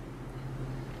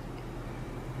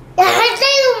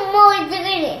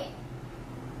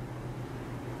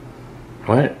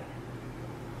 What?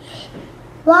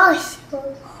 Wash.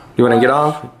 You wanna get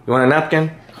off? You want a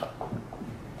napkin?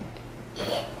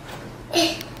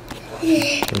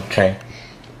 Okay.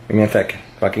 Give me a second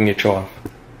so I can get you off.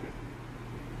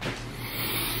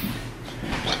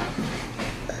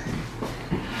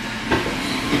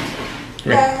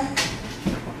 Come here.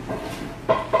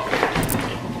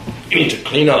 You need to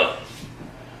clean up.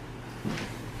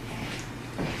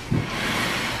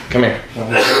 Come here.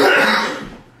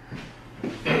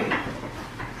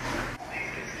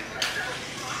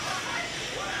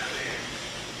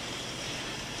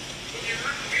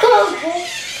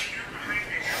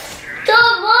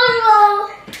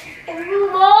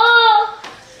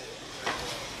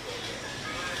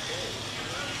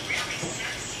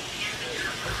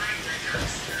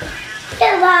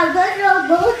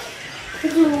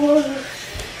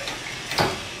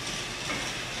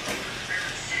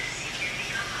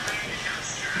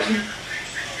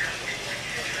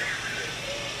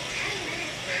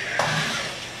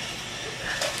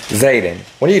 Zayden,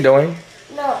 what are you doing?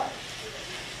 No.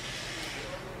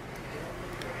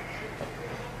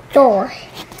 Door.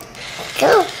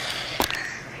 Go.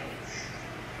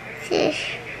 You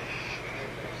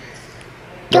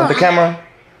want the camera?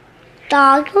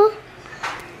 Dog.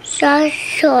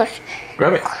 Sauce.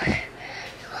 Grab it.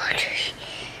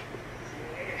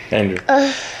 Andrew.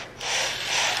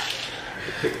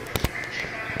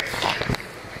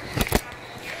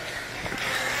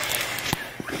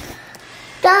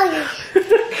 Doggy.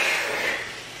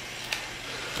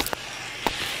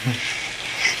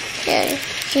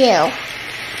 Chill.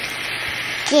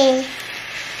 King.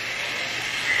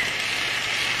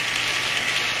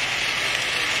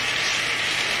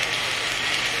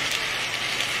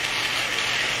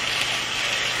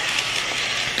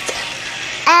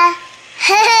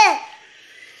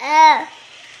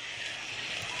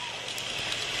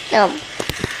 No.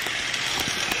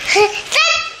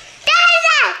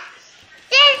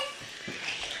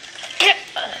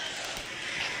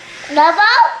 Double?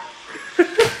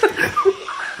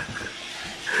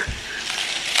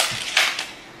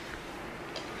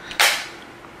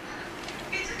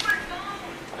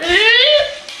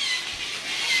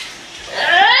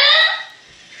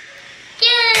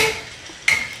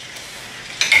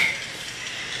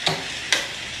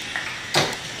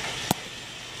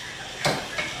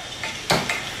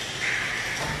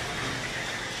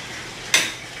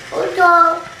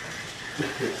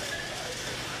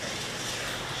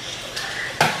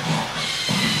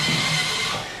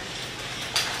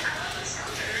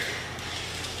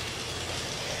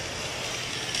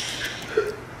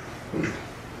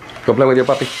 Go play with your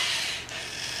puppy.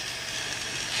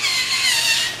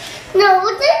 No,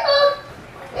 what the hell?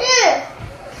 Yeah.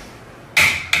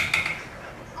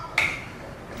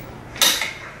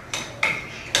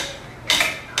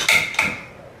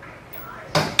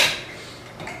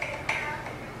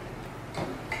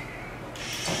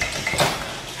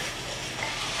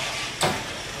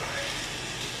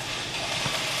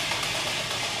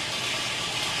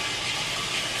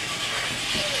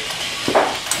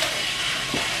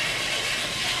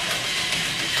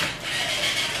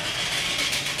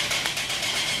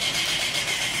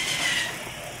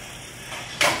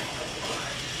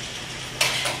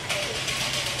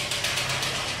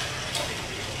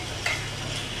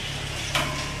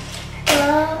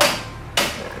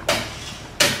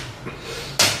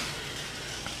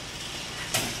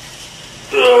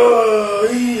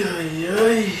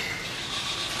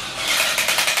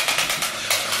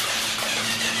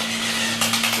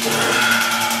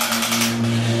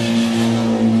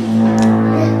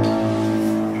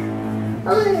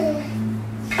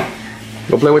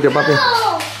 Go play with your puppy.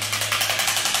 No.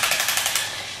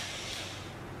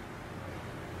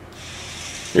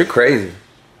 You're crazy.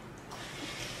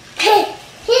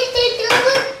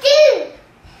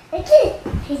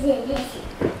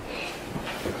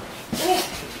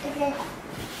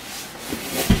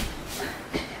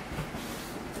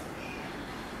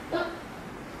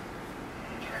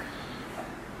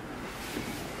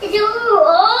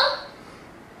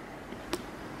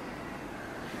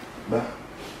 Va.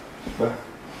 Va.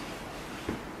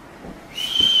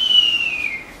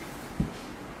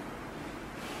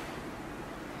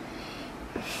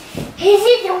 Is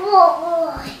it the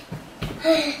wall?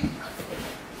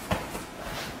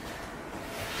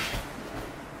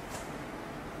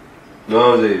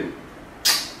 No, Zayden.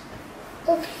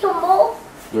 It's the wall.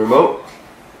 The remote?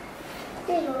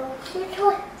 Which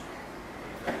one?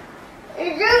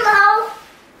 Is it now?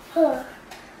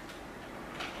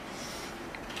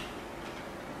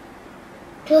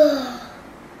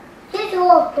 This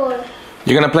one.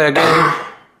 You gonna play a game?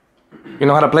 You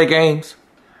know how to play games?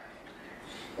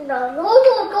 No.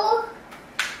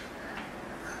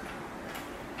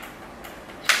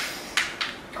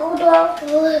 Go down.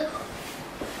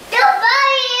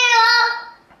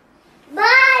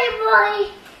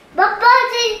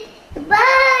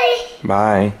 Bye.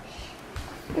 Bye.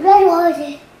 Where was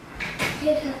it?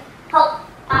 It's over.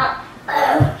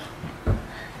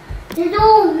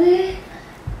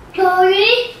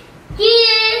 Sorry.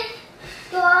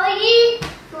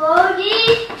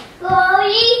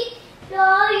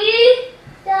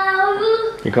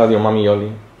 You called your mommy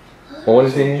Yoli? What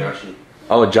is he? Joshy.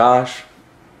 Oh, Josh.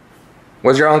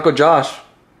 Where's your Uncle Josh?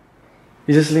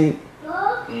 He's asleep.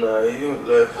 No, he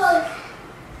left.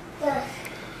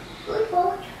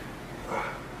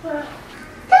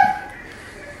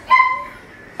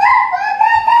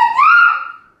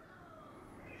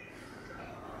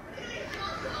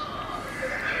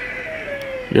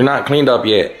 You're not cleaned up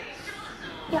yet.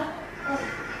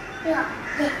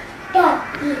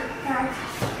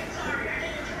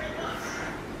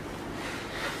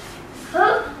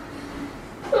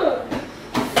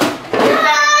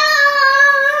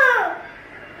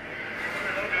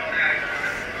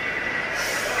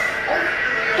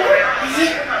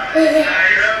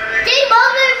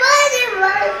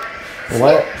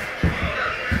 What?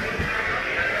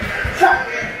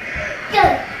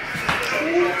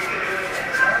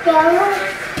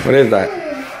 What is that?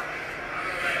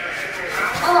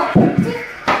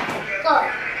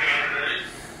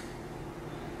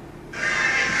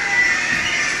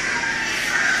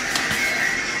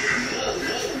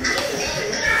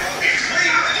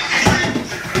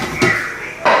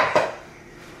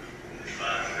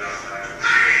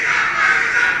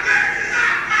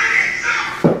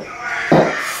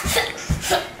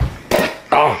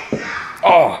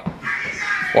 Oh.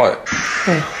 What?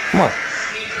 Hey, come on.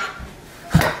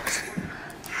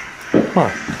 Come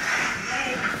on.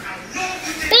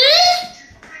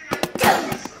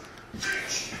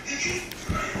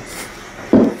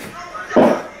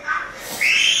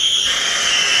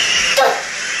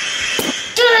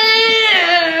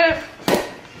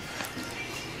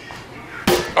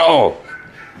 Oh.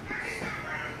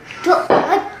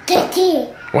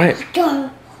 What?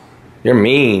 You're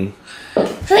mean.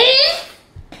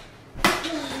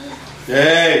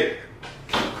 Hey!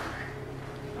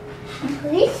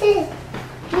 This is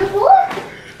what?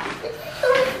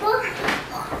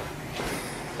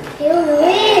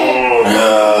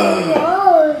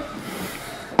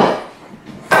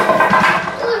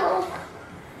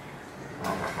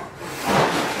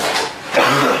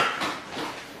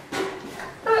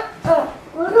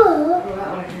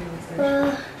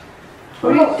 What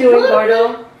are you doing,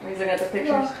 Gordo? He's looking at the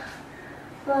pictures.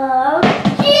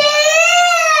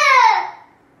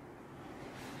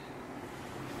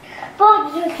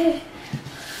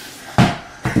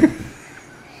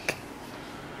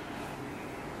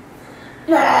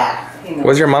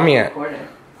 Where's your mommy at?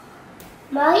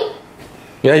 Mine?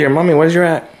 Yeah, your mommy. Where's your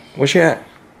at? Where's she at?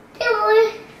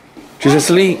 She's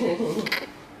asleep.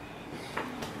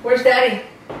 Where's Daddy?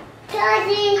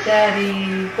 Daddy.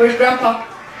 Daddy. Where's Grandpa?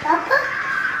 Papa?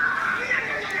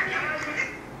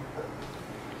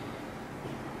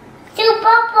 To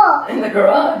Papa. In the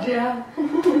garage, yeah.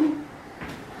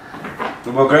 What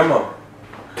about Grandma?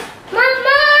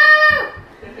 Mama!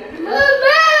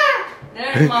 Mama!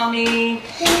 There's Mommy.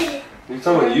 He's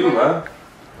talking about you, man.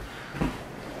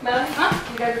 Melanie,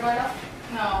 huh? You guys are going out?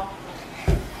 No.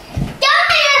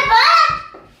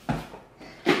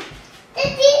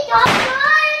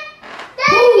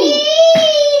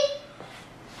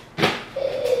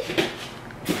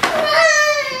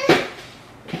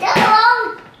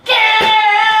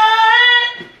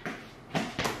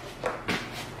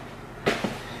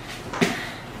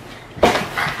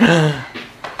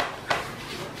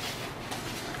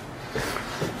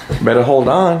 Better hold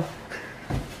on.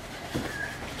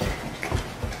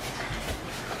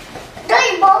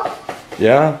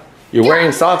 Yeah. You're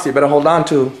wearing socks, you better hold on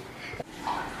to.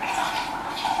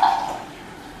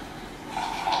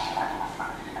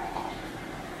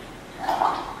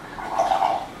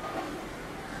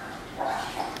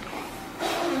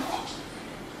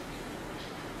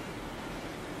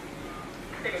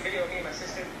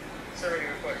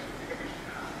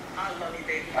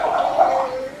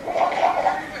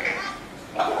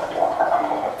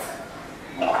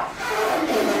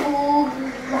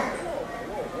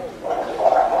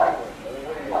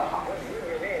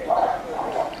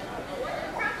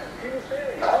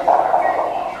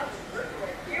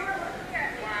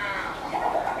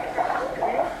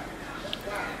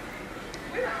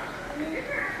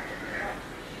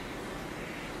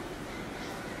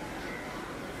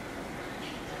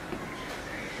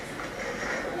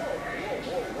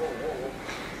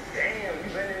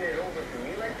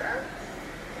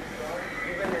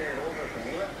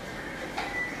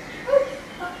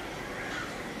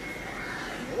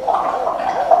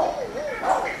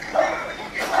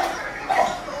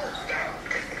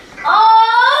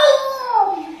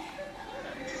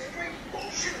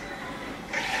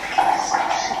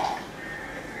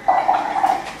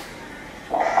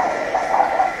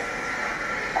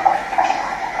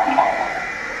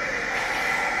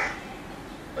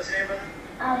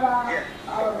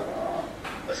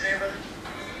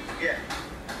 Yeah.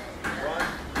 Ron,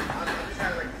 I just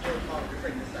had like this little call, just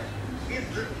like this like he's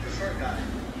literally the short guy.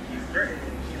 He's threatening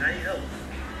me and I need help.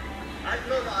 I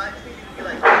know that I just need you to be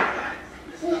like, guys,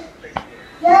 this is not the place for it.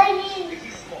 Daddy,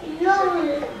 He's small.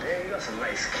 no. Damn, you got some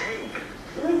nice cake.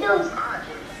 We don't.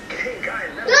 Cake, guy,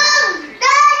 never. No,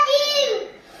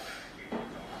 Daddy.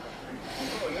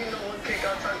 Bro, you know what cake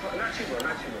I'm talking about? Not you, bro.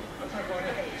 Not you, bro. I'm talking about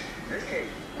him. This cake.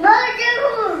 No,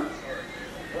 Daddy.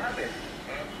 What happened?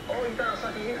 Oh, you thought I was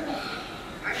talking to you? Yo,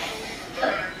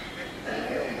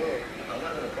 bro, I'm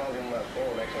having a problem with my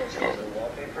phone. I can't change the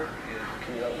wallpaper.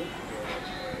 Can you help me?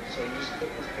 So you just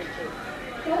click this picture.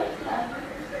 What?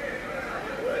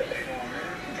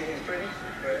 You think he's pretty?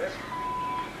 Right?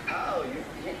 How? You...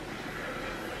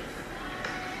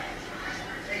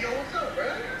 Hey, yo, what's up, bro?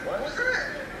 What? What's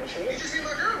that? What you just see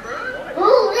my girl, bro.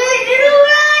 Who did you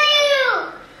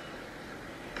run?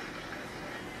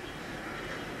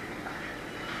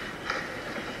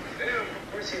 Damn,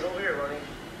 where's he over here, Ronnie?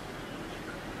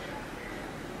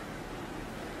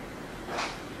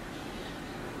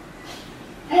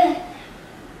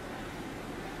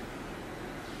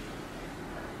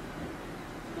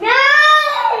 No!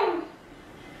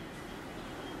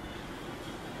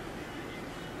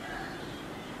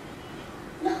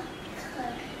 No.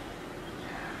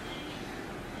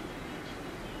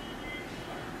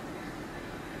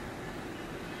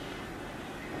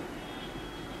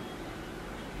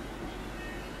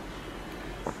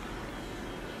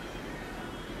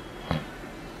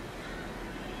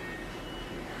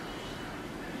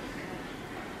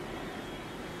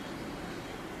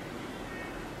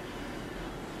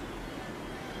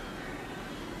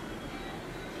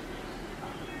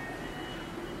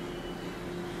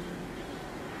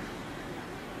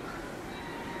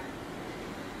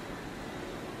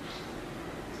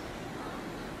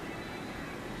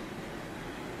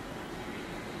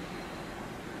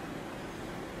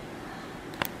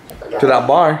 To that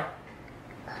bar.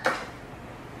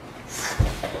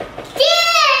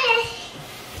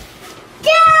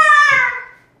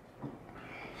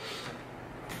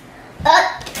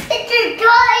 It's a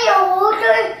dial.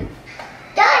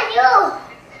 Dial.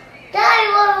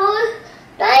 Dial.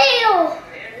 Dial.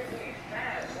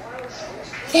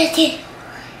 That's it.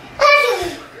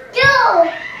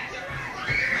 Go.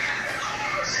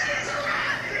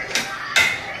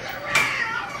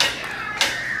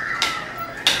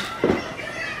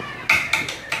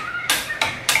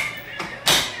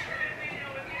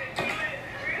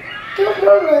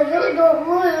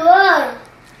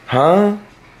 Huh?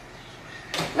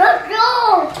 Let's go!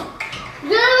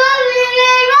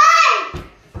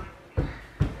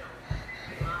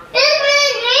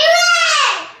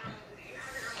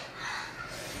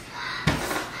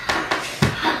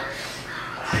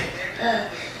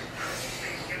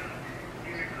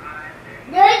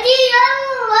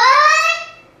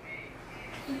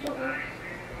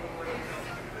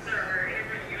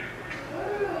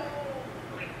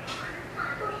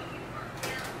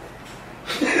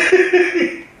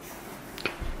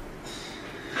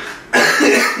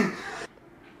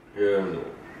 Yeah, no.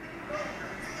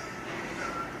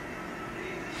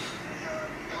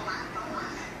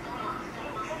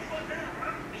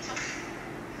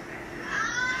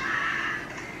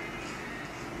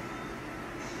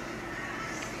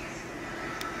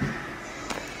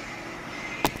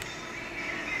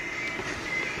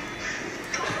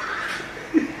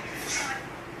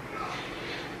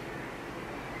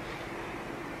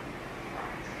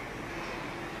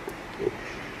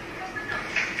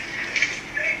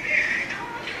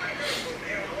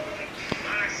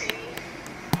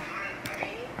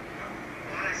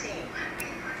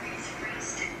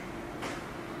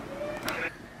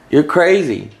 You're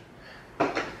crazy.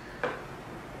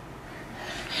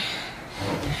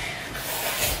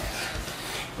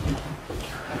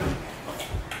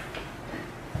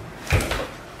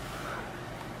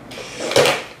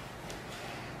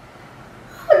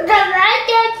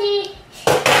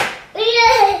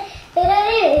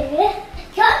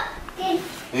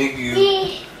 Thank you.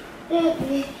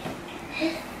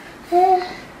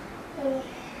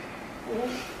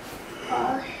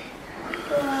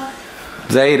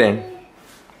 Zayden.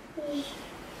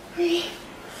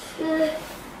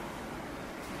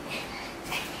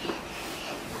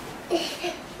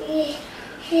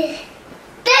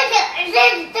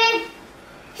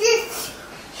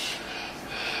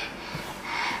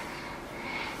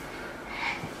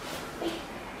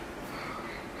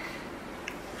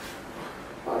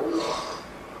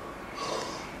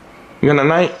 You gonna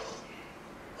night?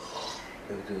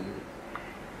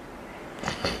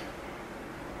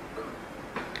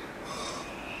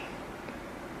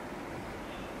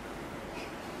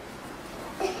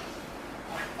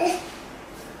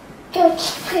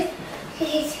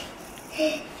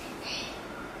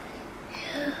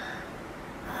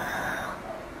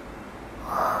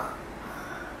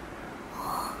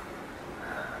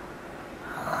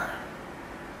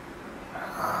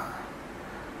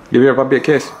 Give your puppy a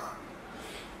kiss.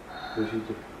 What she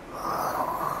do?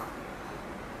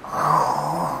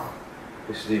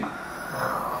 It's deep.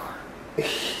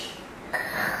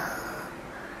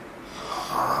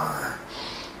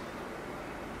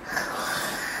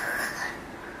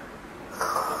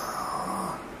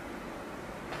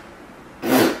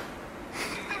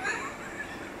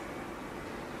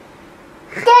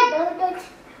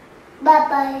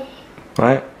 Bye-bye.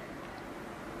 Right?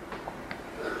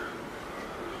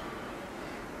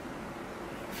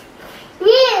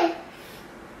 Yeah.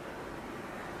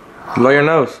 Blow your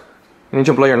nose. You need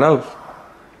to blow your nose.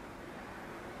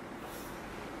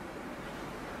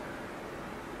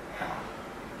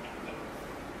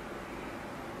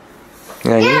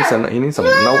 Yeah, he needs some. He needs some.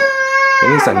 Nope. He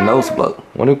needs a nose blow.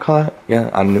 What do you call it?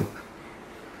 Yeah, I knew.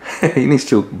 He needs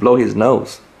to blow his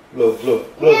nose. Blow, blow,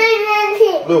 blow.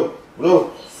 Blow,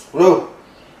 blow, blow,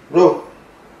 blow.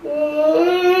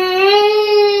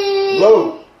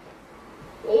 Blow.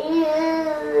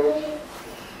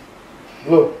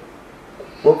 Blow.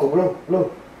 Loco, blow,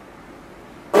 blow.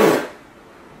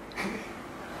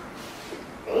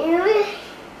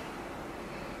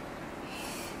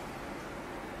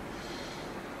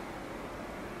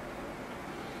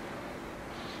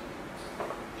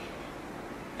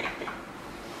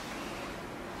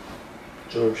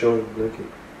 Show him, blanket.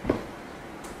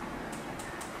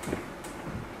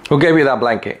 Who gave you that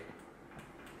blanket?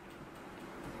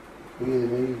 Look at it,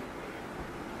 baby.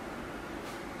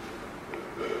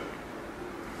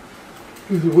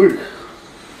 Does it work?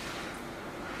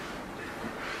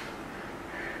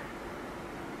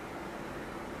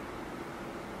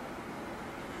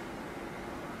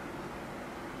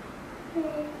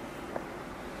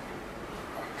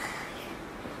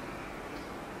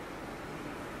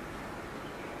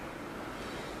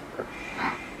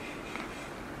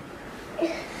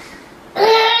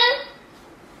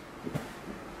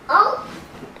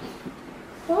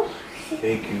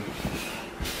 Thank you.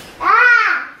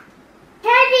 Ah!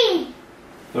 Daddy!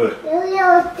 What? Daddy!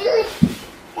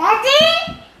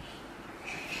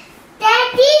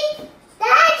 Daddy!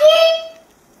 Daddy!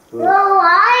 No,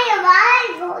 why am I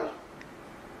going?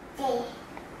 Hey!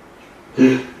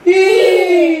 Hey!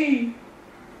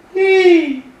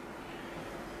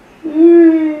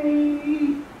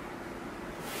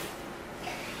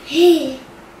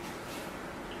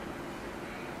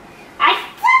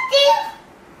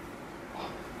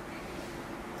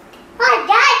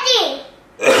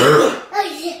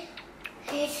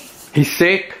 He's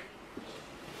sick.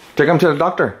 Take him to the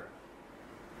doctor.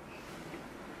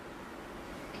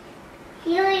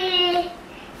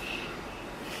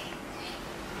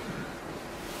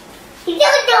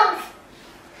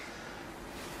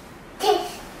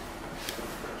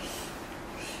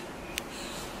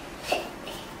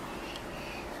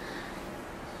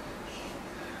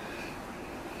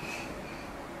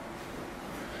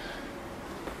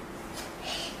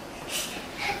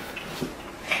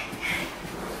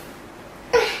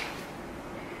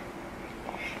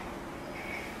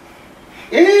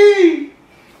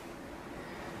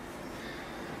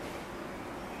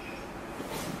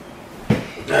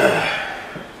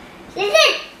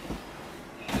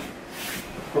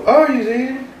 Where are you,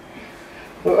 Zayden?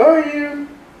 Where are you?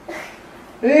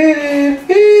 Zayden!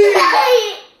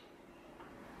 Hey!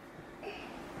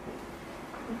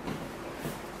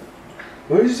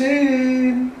 Where's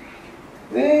Zayden?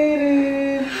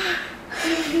 Zayden!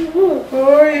 Where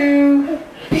are you?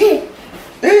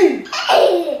 Hey!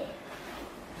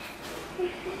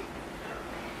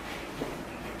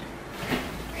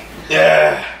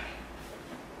 Yeah!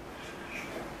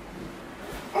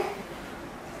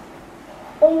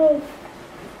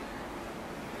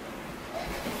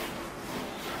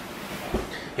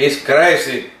 He's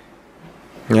crazy.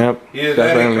 Yep. He is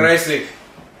very crazy.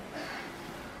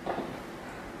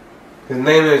 His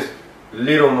name is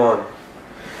Little Man.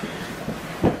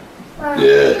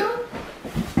 Yeah.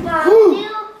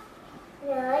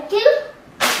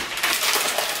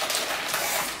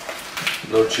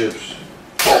 No chips.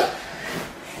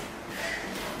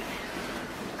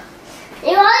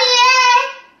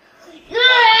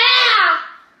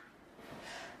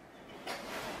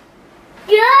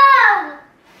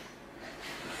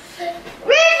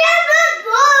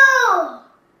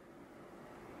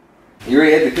 You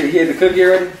already had the cookie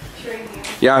already? Sure you do.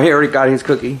 Yeah, he already got his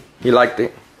cookie. He liked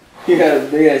it. You got a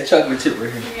big ass chocolate chip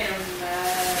right here. You're getting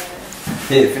mad.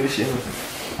 Yeah, finish it.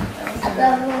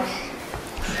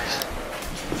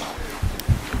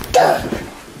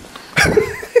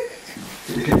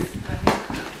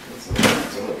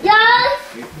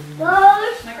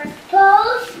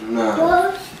 Toast.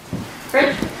 No.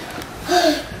 Fridge.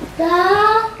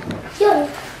 Toast.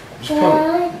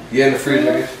 Yeah, in the freezer,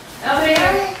 I guess. Over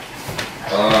here.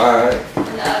 Alright. In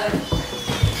the oven.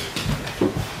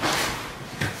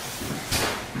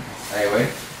 Anyway.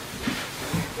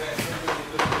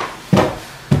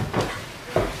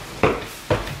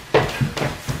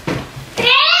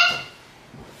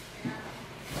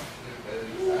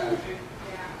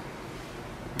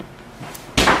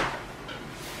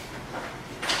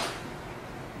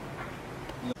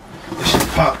 This shit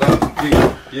popped out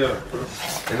completely. Yeah.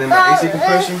 And then my AC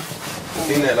compression, the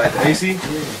thing that like the AC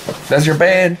That's your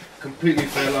bed. completely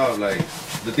fell off. Like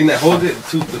the thing that holds it,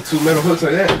 the two metal hooks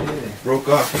like that, broke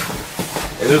off.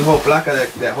 And there's a whole placa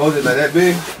that holds it like that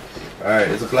big. Alright,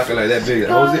 it's a placa like that big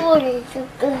that holds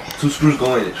it. 2 screws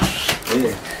go in it.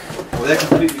 Yeah. Well, that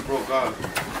completely broke off.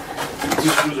 2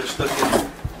 screws are stuck in it.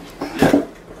 Yeah.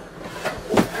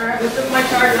 Alright, this is my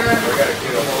charger. I gotta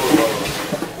get a whole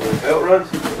where the belt runs,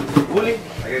 pulley.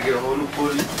 I gotta get a whole new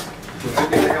pulley. I think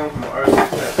they got one from the RC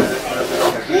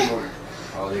that good motor.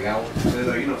 Oh, they got one? Says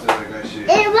like, you know, says like that shit.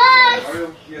 It was.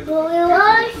 Mario, he has It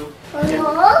was. They got the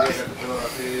belt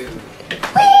out there.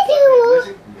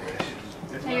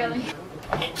 Hey, Ellie.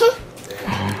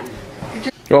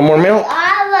 You want more milk?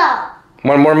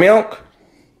 Want more milk?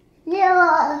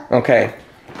 Yeah. Okay.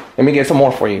 Let me get some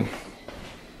more for you.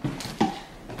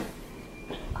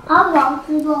 I want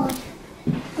to go.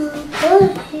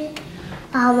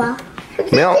 I want.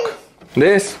 Milk?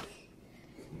 This?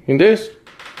 And this?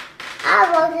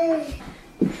 I want it.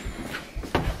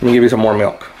 Let me give you some more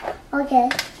milk. Okay.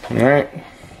 Alright.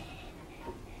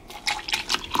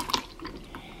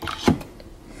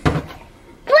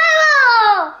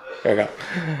 Bravo! There you go.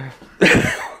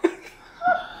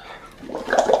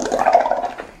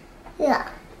 Yeah.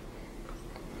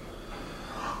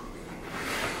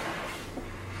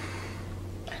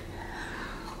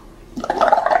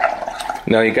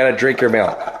 No, you gotta drink your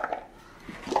milk.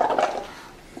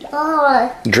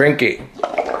 Oh. Drink it.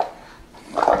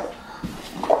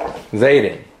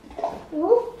 Zayden,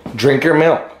 drink your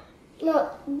milk. No.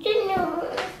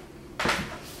 Dinner.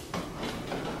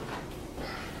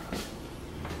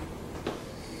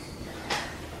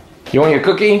 You want your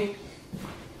cookie?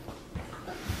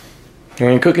 You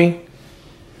want your cookie?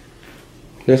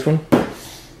 This one?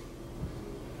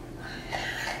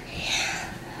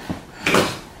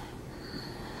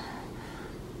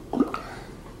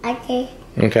 Okay.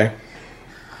 Okay.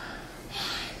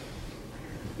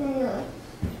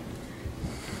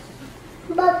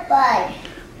 Bye-bye.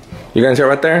 You gonna sit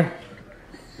right there?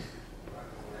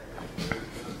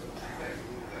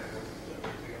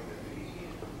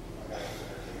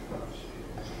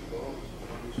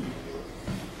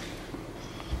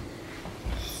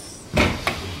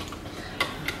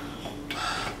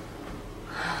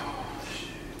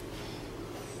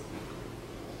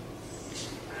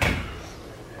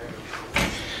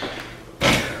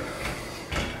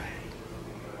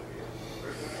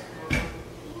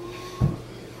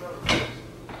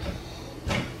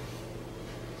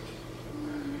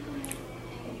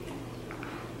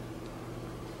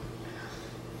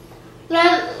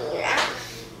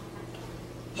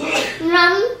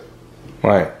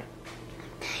 What?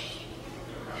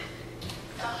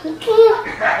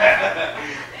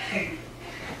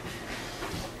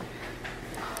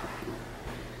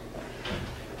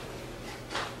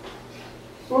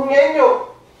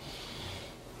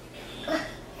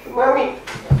 Mami.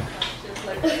 Just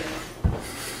like this.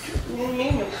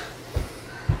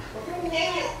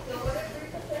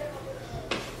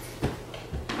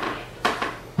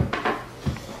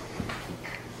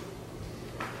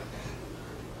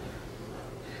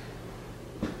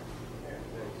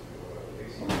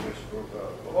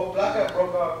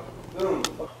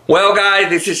 Well, guys,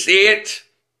 this is it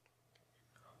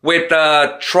with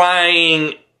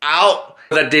trying out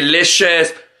the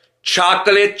delicious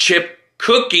chocolate chip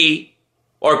cookie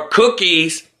or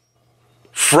cookies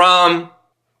from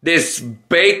this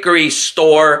bakery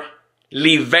store,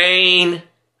 Levain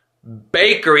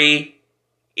Bakery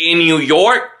in New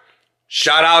York.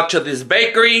 Shout out to this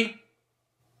bakery.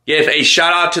 Yes, a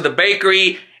shout out to the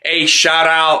bakery, a shout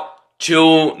out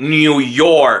to New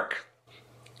York.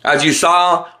 As you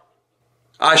saw,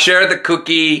 I shared the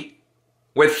cookie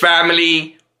with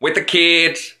family, with the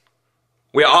kids.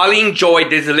 We all enjoyed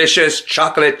this delicious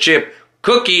chocolate chip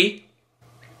cookie.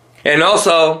 And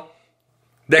also,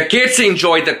 the kids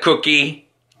enjoyed the cookie.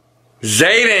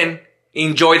 Zayden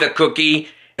enjoyed the cookie.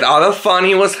 And all the fun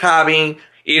he was having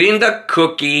eating the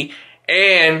cookie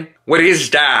and with his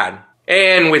dad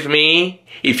and with me.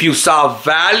 If you saw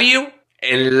value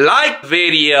and like the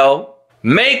video,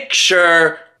 make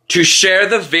sure to share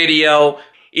the video.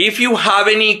 If you have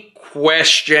any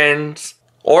questions,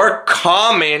 or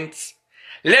comments,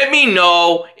 let me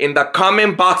know in the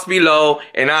comment box below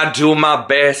and I'll do my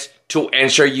best to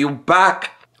answer you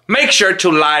back. Make sure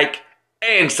to like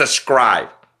and subscribe.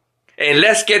 And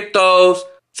let's get those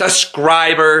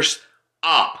subscribers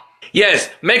up. Yes,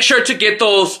 make sure to get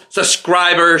those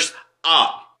subscribers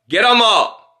up. Get them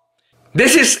up.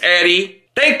 This is Eddie.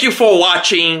 Thank you for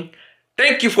watching.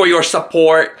 Thank you for your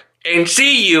support. And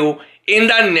see you in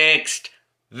the next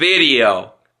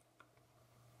video.